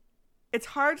is it's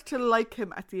hard to like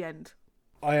him at the end.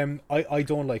 I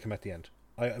don't like him at the end.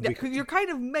 Because you're kind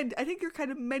of meant. I think you're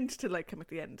kind of meant to like him at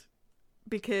the end,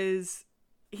 because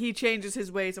he changes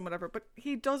his ways and whatever. But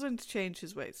he doesn't change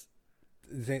his ways.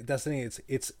 That's the thing.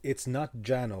 It's not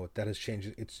Jano that has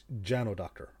changed. It's Jano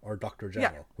Doctor or Doctor Jano,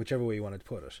 Yeah. whichever way you wanted to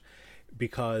put it,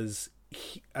 because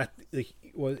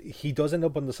he does end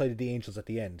up on the side of the angels at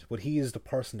the end, but he is the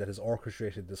person that has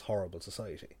orchestrated this horrible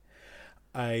society,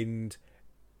 and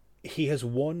he has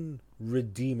one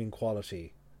redeeming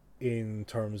quality in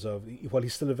terms of, while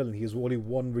he's still a villain, he has only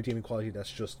one redeeming quality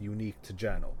that's just unique to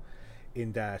Jano,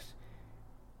 in that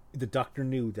the Doctor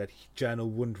knew that Jano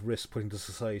wouldn't risk putting the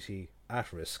society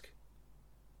at risk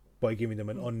by giving them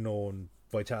an unknown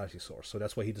vitality source. So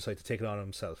that's why he decided to take it on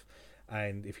himself.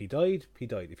 And if he died, he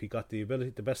died. If he got the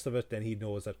best of it, then he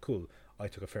knows that, cool, I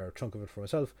took a fair chunk of it for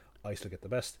myself, I still get the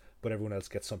best, but everyone else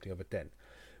gets something of it then.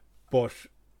 But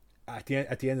at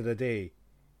the end of the day,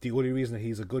 the only reason that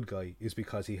he's a good guy is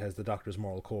because he has the Doctor's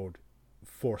moral code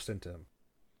forced into him.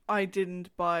 I didn't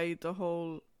buy the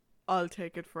whole "I'll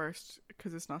take it first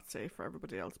because it's not safe for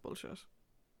everybody else" bullshit.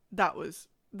 That was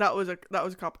a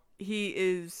cop. He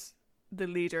is the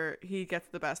leader. He gets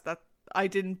the best. That I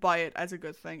didn't buy it as a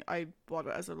good thing. I bought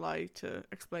it as a lie to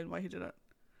explain why he did it.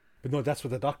 But no, that's what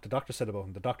the doctor said about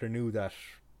him. The Doctor knew that.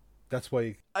 That's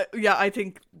why. I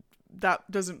think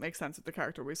that doesn't make sense with the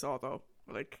character we saw, though.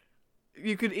 Like,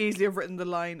 you could easily have written the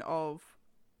line of,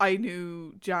 "I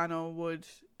knew Jano would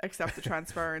accept the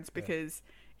transference because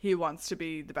he wants to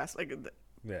be the best." Like,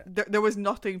 there was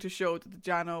nothing to show that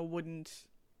Jano wouldn't.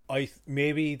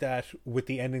 Maybe that with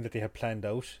the ending that they had planned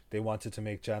out, they wanted to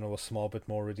make Jano a small bit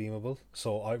more redeemable.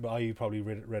 So I probably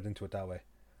read into it that way.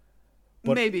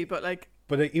 But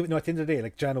even though at the end of the day,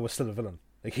 like, Jano was still a villain.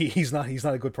 Like, he's not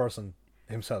a good person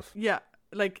himself. Yeah,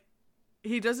 like,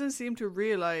 he doesn't seem to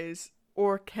realize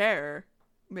or care,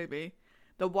 maybe,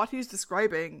 that what he's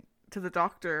describing to the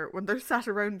Doctor when they're sat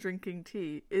around drinking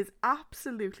tea is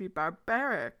absolutely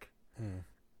barbaric.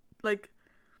 Like,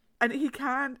 and he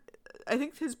can't. I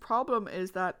think his problem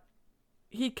is that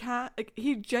he can't. Like,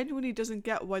 he genuinely doesn't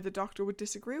get why the Doctor would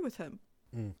disagree with him.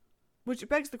 Which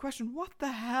begs the question: what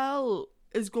the hell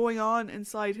is going on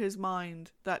inside his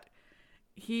mind that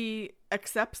he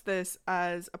accepts this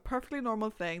as a perfectly normal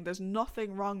thing? There's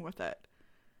nothing wrong with it.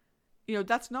 You know,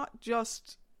 that's not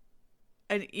just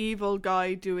an evil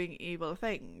guy doing evil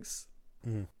things.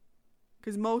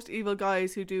 Because most evil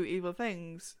guys who do evil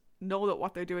things know that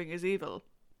what they're doing is evil.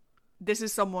 This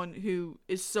is someone who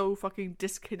is so fucking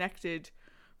disconnected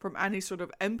from any sort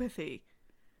of empathy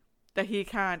that he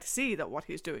can't see that what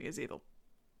he's doing is evil.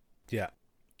 Yeah.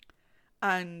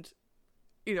 And,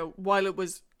 you know, while it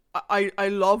was... I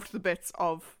loved the bits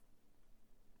of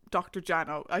Dr.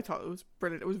 Jano. I thought it was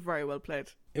brilliant. It was very well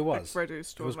played. It was. Like Fred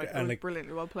Stone, it was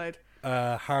brilliantly well played.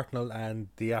 Hartnell and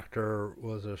the actor,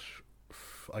 was it...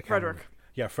 I can't Frederick. remember.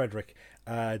 Yeah, Frederick.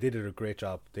 They did a great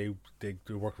job. They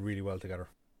worked really well together.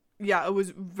 Yeah, it was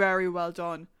very well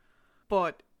done.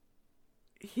 But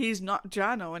he's not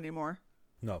Jano anymore.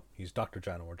 No, he's Dr.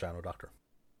 Jano or Jano Doctor.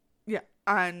 Yeah,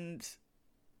 and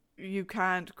you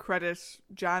can't credit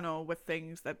Jano with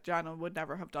things that Jano would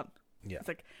never have done. Yeah. It's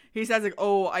like, he says, like,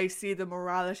 "Oh, I see the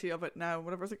morality of it now,"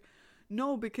 whatever. It's like,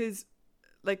 no, because,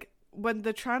 like, when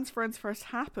the transference first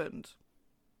happened,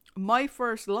 my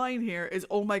first line here is,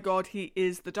 "Oh my god, he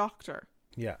is the Doctor."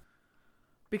 Yeah.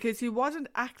 Because he wasn't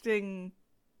acting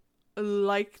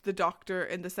like the Doctor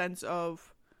in the sense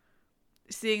of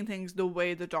seeing things the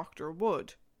way the Doctor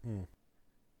would.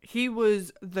 He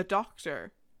was the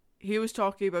Doctor. He was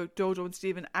talking about Dodo and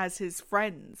Stephen as his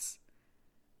friends.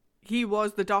 He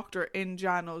was the Doctor in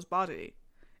Jano's body.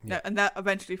 Yeah. Now, and that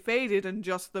eventually faded and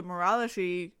just the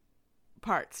morality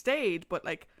part stayed, but,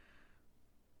 like,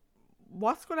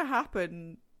 what's going to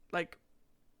happen, like,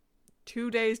 2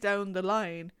 days down the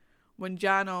line when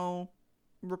Jano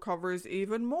recovers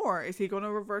even more? Is he going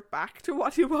to revert back to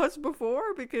what he was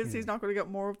before because he's not going to get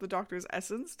more of the Doctor's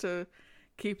essence to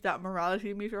keep that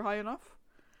morality meter high enough?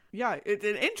 Yeah, it's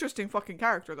an interesting fucking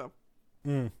character, though.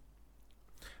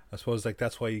 I suppose, like,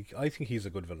 that's why I think he's a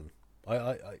good villain.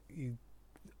 Like,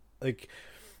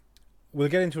 we'll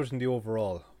get into it in the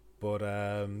overall, but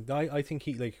I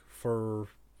think for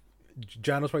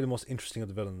Jano's probably the most interesting of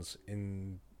the villains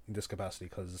in this capacity,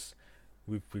 because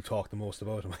we've talked the most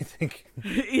about him, I think.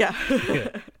 Yeah.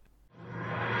 Yeah.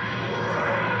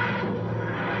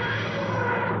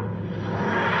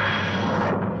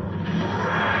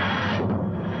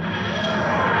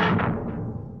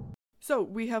 So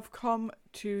we have come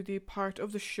to the part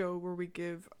of the show where we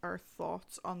give our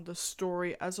thoughts on the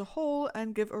story as a whole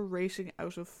and give a rating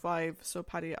out of 5. So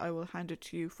Paddy, I will hand it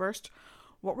to you first.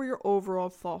 What were your overall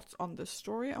thoughts on this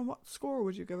story, and what score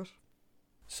would you give it?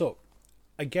 So,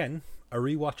 again, a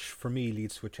rewatch for me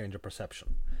leads to a change of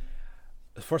perception.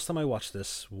 The first time I watched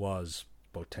this was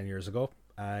about 10 years ago,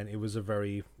 and it was a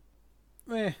very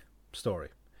story.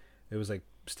 It was like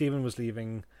Stephen was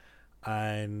leaving,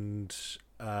 and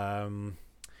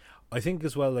I think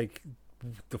as well, like,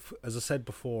 as I said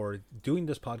before, doing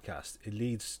this podcast, it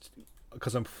leads,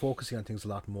 because I'm focusing on things a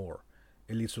lot more,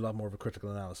 it leads to a lot more of a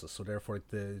critical analysis, so therefore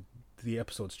the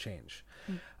episodes change.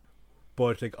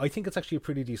 But like, I think it's actually a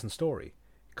pretty decent story,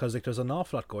 because like there's an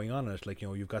awful lot going on in it. Like, you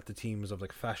know, you've got the themes of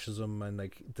like fascism and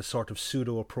like the sort of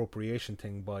pseudo appropriation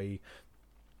thing, by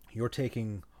you're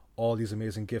taking all these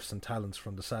amazing gifts and talents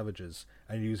from the savages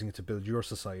and you're using it to build your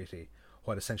society,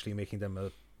 while essentially making them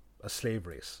a slave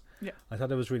race. Yeah, I thought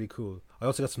that was really cool. I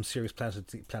also got some serious Planet of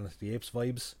the Apes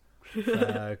vibes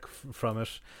from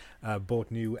it, both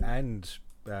new and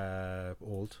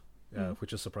old,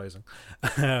 which is surprising.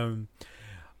 Now,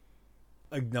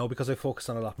 because I focus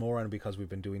on a lot more, and because we've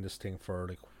been doing this thing for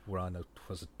like, we're on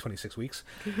 26 weeks,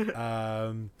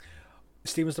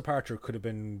 Stephen's departure could have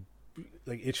been,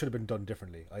 like, it should have been done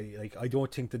differently. I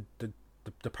don't think that the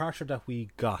departure that we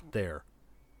got there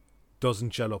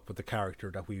doesn't gel up with the character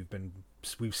that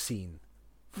we've seen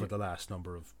for the last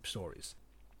number of stories.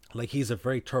 Like, he's a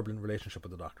very turbulent relationship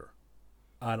with the Doctor,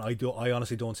 and I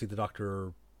honestly don't see the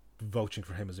Doctor vouching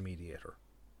for him as a mediator.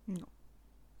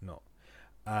 No.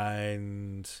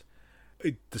 And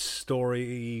the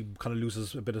story kind of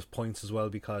loses a bit of points as well,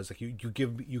 because like you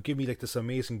give me like this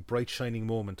amazing bright shining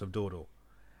moment of Dodo,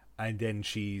 and then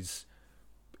she's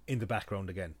in the background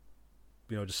again,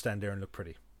 you know, just stand there and look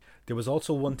pretty. There was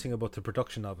also one thing about the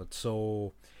production of it.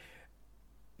 So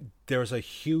there's a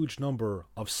huge number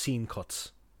of scene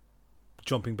cuts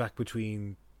jumping back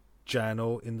between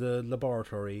Jano in the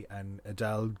laboratory and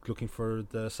Adele looking for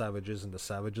the savages, and the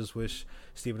savages with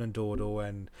Stephen and Dodo,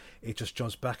 and it just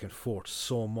jumps back and forth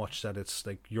so much that it's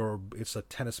like it's a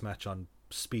tennis match on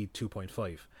speed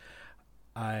 2.5,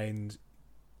 and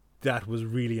that was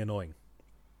really annoying.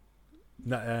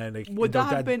 Would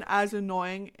that have been as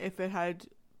annoying if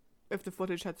the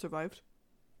footage had survived?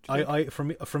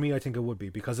 For me, I think it would be,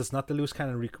 because it's not the loose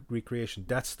cannon recreation.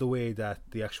 That's the way that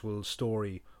the actual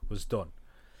story was done.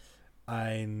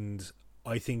 And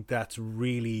I think that's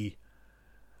really,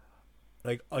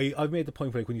 like, I've made the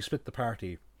point where, like, when you split the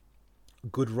party,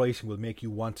 good writing will make you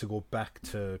want to go back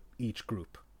to each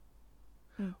group.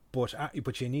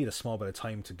 But you need a small bit of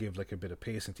time to give like a bit of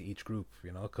pacing to each group,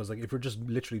 you know, because like if you're just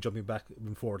literally jumping back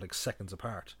and forward like seconds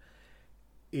apart,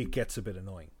 it gets a bit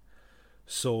annoying.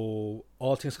 So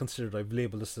all things considered, I've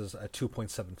labelled this as a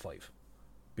 2.75,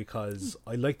 because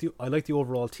I like the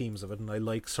overall themes of it, and I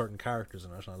like certain characters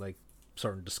in it, and I like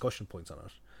certain discussion points on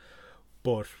it.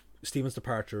 But Stephen's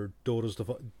departure,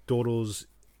 Dodo's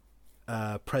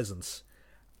presence,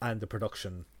 and the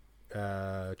production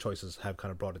choices have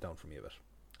kind of brought it down for me a bit.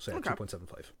 So yeah, okay.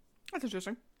 2.75. That's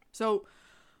interesting. So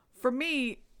for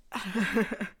me,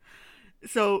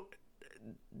 so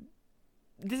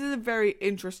this is a very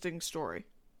interesting story.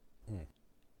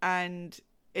 And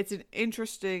it's an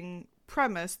interesting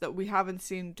premise that we haven't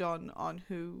seen done on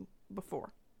Who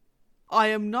before. I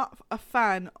am not a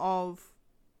fan of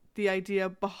the idea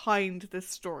behind this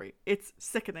story. It's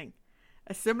sickening.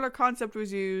 A similar concept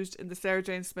was used in the Sarah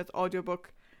Jane Smith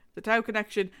audiobook, The Tau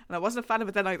Connection, and I wasn't a fan of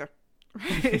it then either.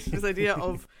 Right? This idea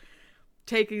of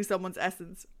taking someone's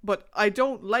essence. But I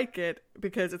don't like it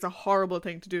because it's a horrible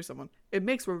thing to do to someone. It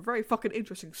makes for a very fucking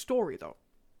interesting story, though.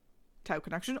 Tau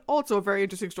Connection, also a very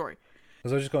interesting story.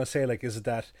 Because I was just going to say, like, is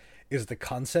the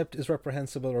concept is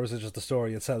reprehensible, or is it just the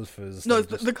story itself is... No,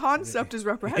 the concept is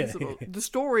reprehensible. The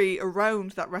story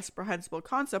around that reprehensible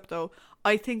concept, though,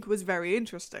 I think was very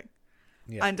interesting.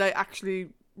 Yeah. And I actually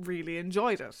really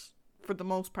enjoyed it, for the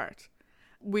most part.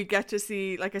 We get to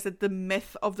see, like I said, the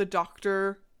myth of the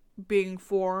Doctor being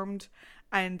formed,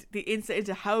 and the insight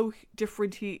into how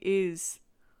different he is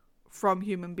from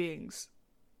human beings.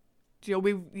 You know,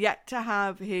 we've yet to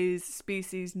have his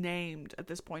species named at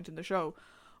this point in the show.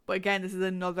 But again, this is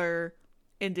another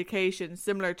indication,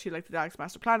 similar to like the Daleks'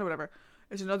 master plan or whatever.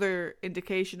 It's another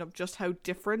indication of just how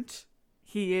different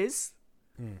he is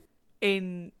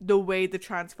in the way the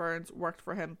transference worked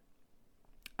for him.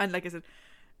 And like I said,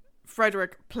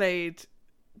 Frederick played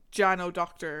Jano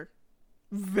Doctor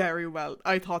very well.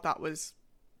 I thought that was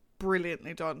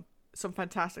brilliantly done. Some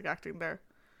fantastic acting there.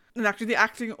 And actually the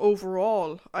acting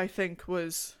overall, I think,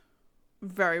 was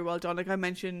very well done. Like I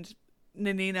mentioned,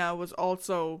 Nanina was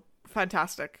also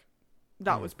fantastic.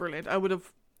 That was brilliant.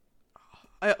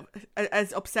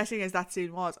 As upsetting as that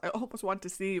scene was, I almost want to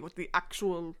see what the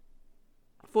actual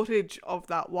footage of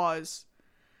that was.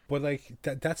 But like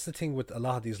that's the thing with a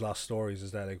lot of these lost stories,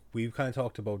 is that like we've kind of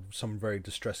talked about some very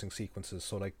distressing sequences.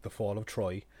 So like the fall of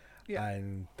Troy,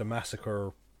 and the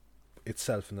massacre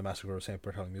itself, and the massacre of St.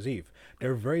 Bartholomew's Eve.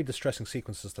 They're very distressing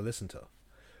sequences to listen to,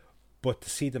 but to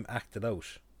see them acted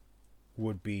out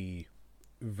would be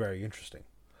very interesting.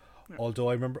 Yeah. Although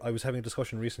I remember I was having a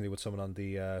discussion recently with someone on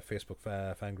the Facebook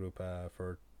fan group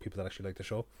for people that actually like the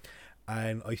show,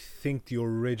 and I think the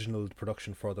original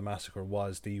production for the massacre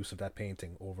was the use of that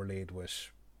painting overlaid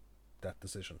with that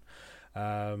decision.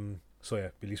 So yeah,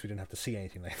 at least we didn't have to see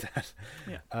anything like that.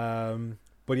 Yeah.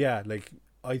 But yeah, like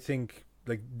I think,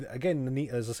 like again,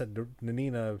 as I said,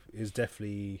 Nanina is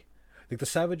definitely, like, the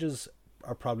Savages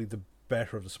are probably the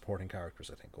better of the supporting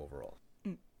characters, I think, overall.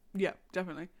 Yeah,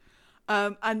 definitely.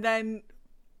 And then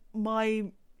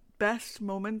my best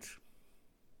moment,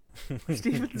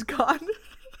 Stephen's gone.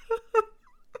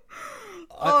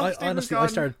 I honestly, I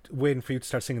started waiting for you to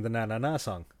start singing the Na Na Na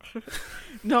song.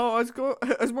 No, I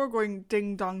was more going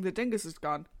Ding Dong the Dingus is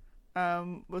gone.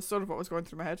 Was sort of what was going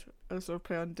through my head. I was sort of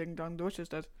playing on Ding Dong the Witch is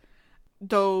dead.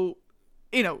 Though,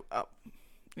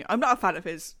 I'm not a fan of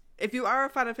his. If you are a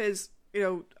fan of his,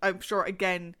 I'm sure,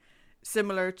 again,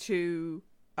 similar to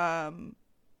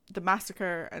the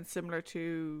massacre and similar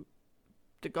to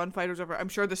the gunfighters, whatever, I'm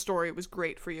sure the story was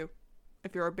great for you.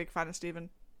 If you're a big fan of Stephen,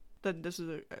 then this is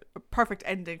a perfect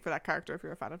ending for that character if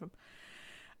you're a fan of him.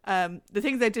 The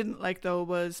things I didn't like, though,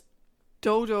 was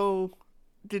Dodo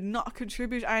did not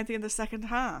contribute anything in the second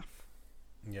half.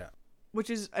 Yeah.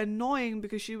 Which is annoying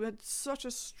because she had such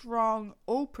a strong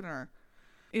opener.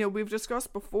 We've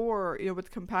discussed before,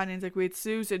 with companions, like we had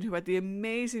Susan, who had the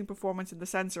amazing performance in The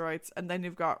Sensorites, and then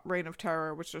you've got Reign of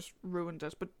Terror, which just ruined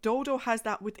it. But Dodo has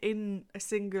that within a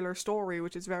singular story,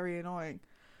 which is very annoying.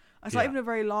 It's not even a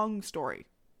very long story.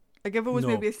 Like, if it was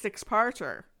maybe a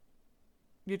 6-parter,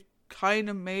 you'd kind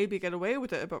of maybe get away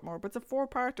with it a bit more. But it's a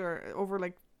 4-parter over,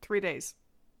 like, 3 days.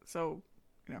 So,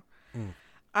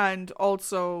 And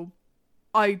also,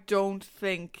 I don't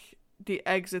think the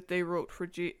exit they wrote for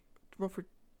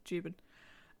Jeevan.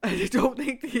 I don't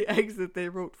think the exit they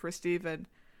wrote for Stephen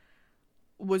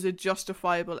was a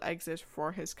justifiable exit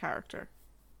for his character.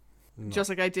 No. Just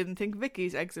like I didn't think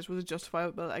Vicky's exit was a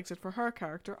justifiable exit for her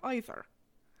character either.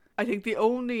 I think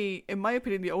in my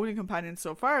opinion, the only companions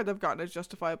so far that have gotten a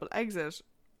justifiable exit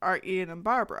are Ian and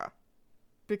Barbara.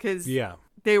 Because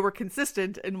they were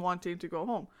consistent in wanting to go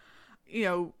home.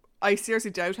 I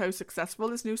seriously doubt how successful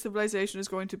this new civilization is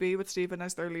going to be with Stephen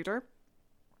as their leader.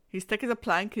 He's thick as a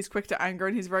plank, he's quick to anger,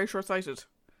 and he's very short-sighted.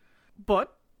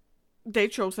 But they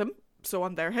chose him, so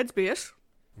on their heads be it.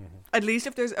 Mm-hmm. At least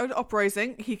if there's an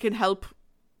uprising, he can help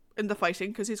in the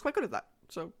fighting, because he's quite good at that.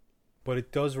 So, but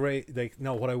it does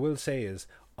what I will say is,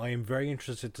 I am very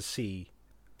interested to see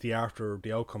the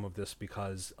outcome of this,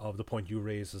 because of the point you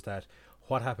raised, is that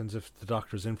what happens if the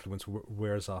Doctor's influence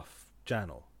wears off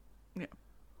Jano? Yeah.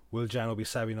 Will Jano be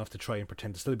savvy enough to try and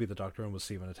pretend to still be the Doctor, and will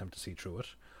Stephen attempt to see through it?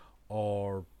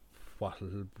 Or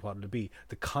what'll it be?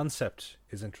 The concept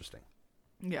is interesting.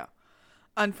 Yeah.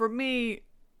 And for me,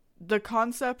 the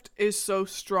concept is so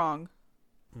strong.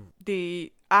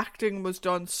 The acting was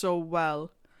done so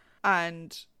well.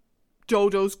 And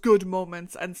Dodo's good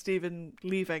moments and Stephen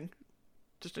leaving,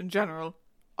 just in general,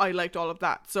 I liked all of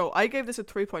that. So I gave this a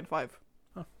 3.5.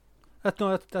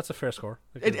 That's a fair score.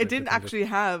 It didn't actually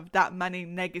have that many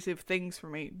negative things for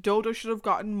me. Dodo should have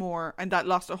gotten more, and that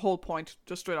lost a whole point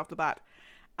just straight off the bat.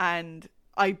 And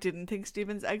I didn't think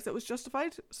Stephen's exit was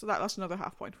justified, so that lost another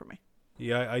half point for me.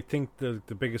 Yeah, I think the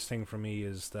biggest thing for me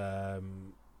is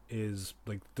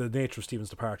like the nature of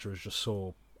Stephen's departure is just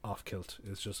so off kilter.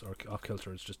 It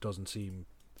just doesn't seem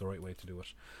the right way to do it.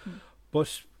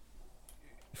 But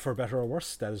for better or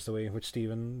worse, that is the way in which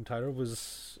Steven Tyler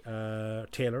was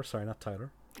Taylor. Sorry, not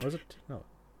Tyler. Or is it? No,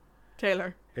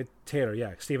 Taylor. Taylor.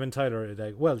 Yeah, Steven Tyler.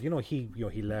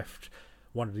 He left,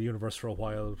 wanted the universe for a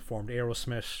while, formed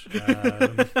Aerosmith.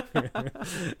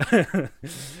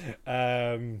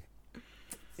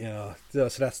 So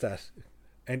that's that.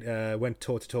 and went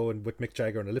toe to toe with Mick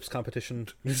Jagger in a lips competition.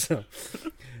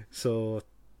 So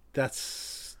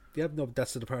that's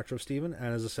the departure of Stephen.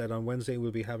 And as I said, on Wednesday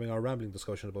we'll be having our rambling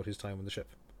discussion about his time on the ship.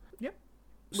 Yep.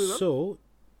 We will. So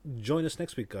join us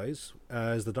next week, guys,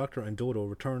 as the Doctor and Dodo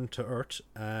return to Earth,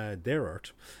 their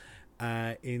Earth,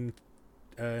 in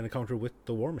an encounter with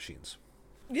the War Machines.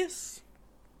 Yes.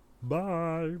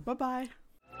 Bye. Bye-bye.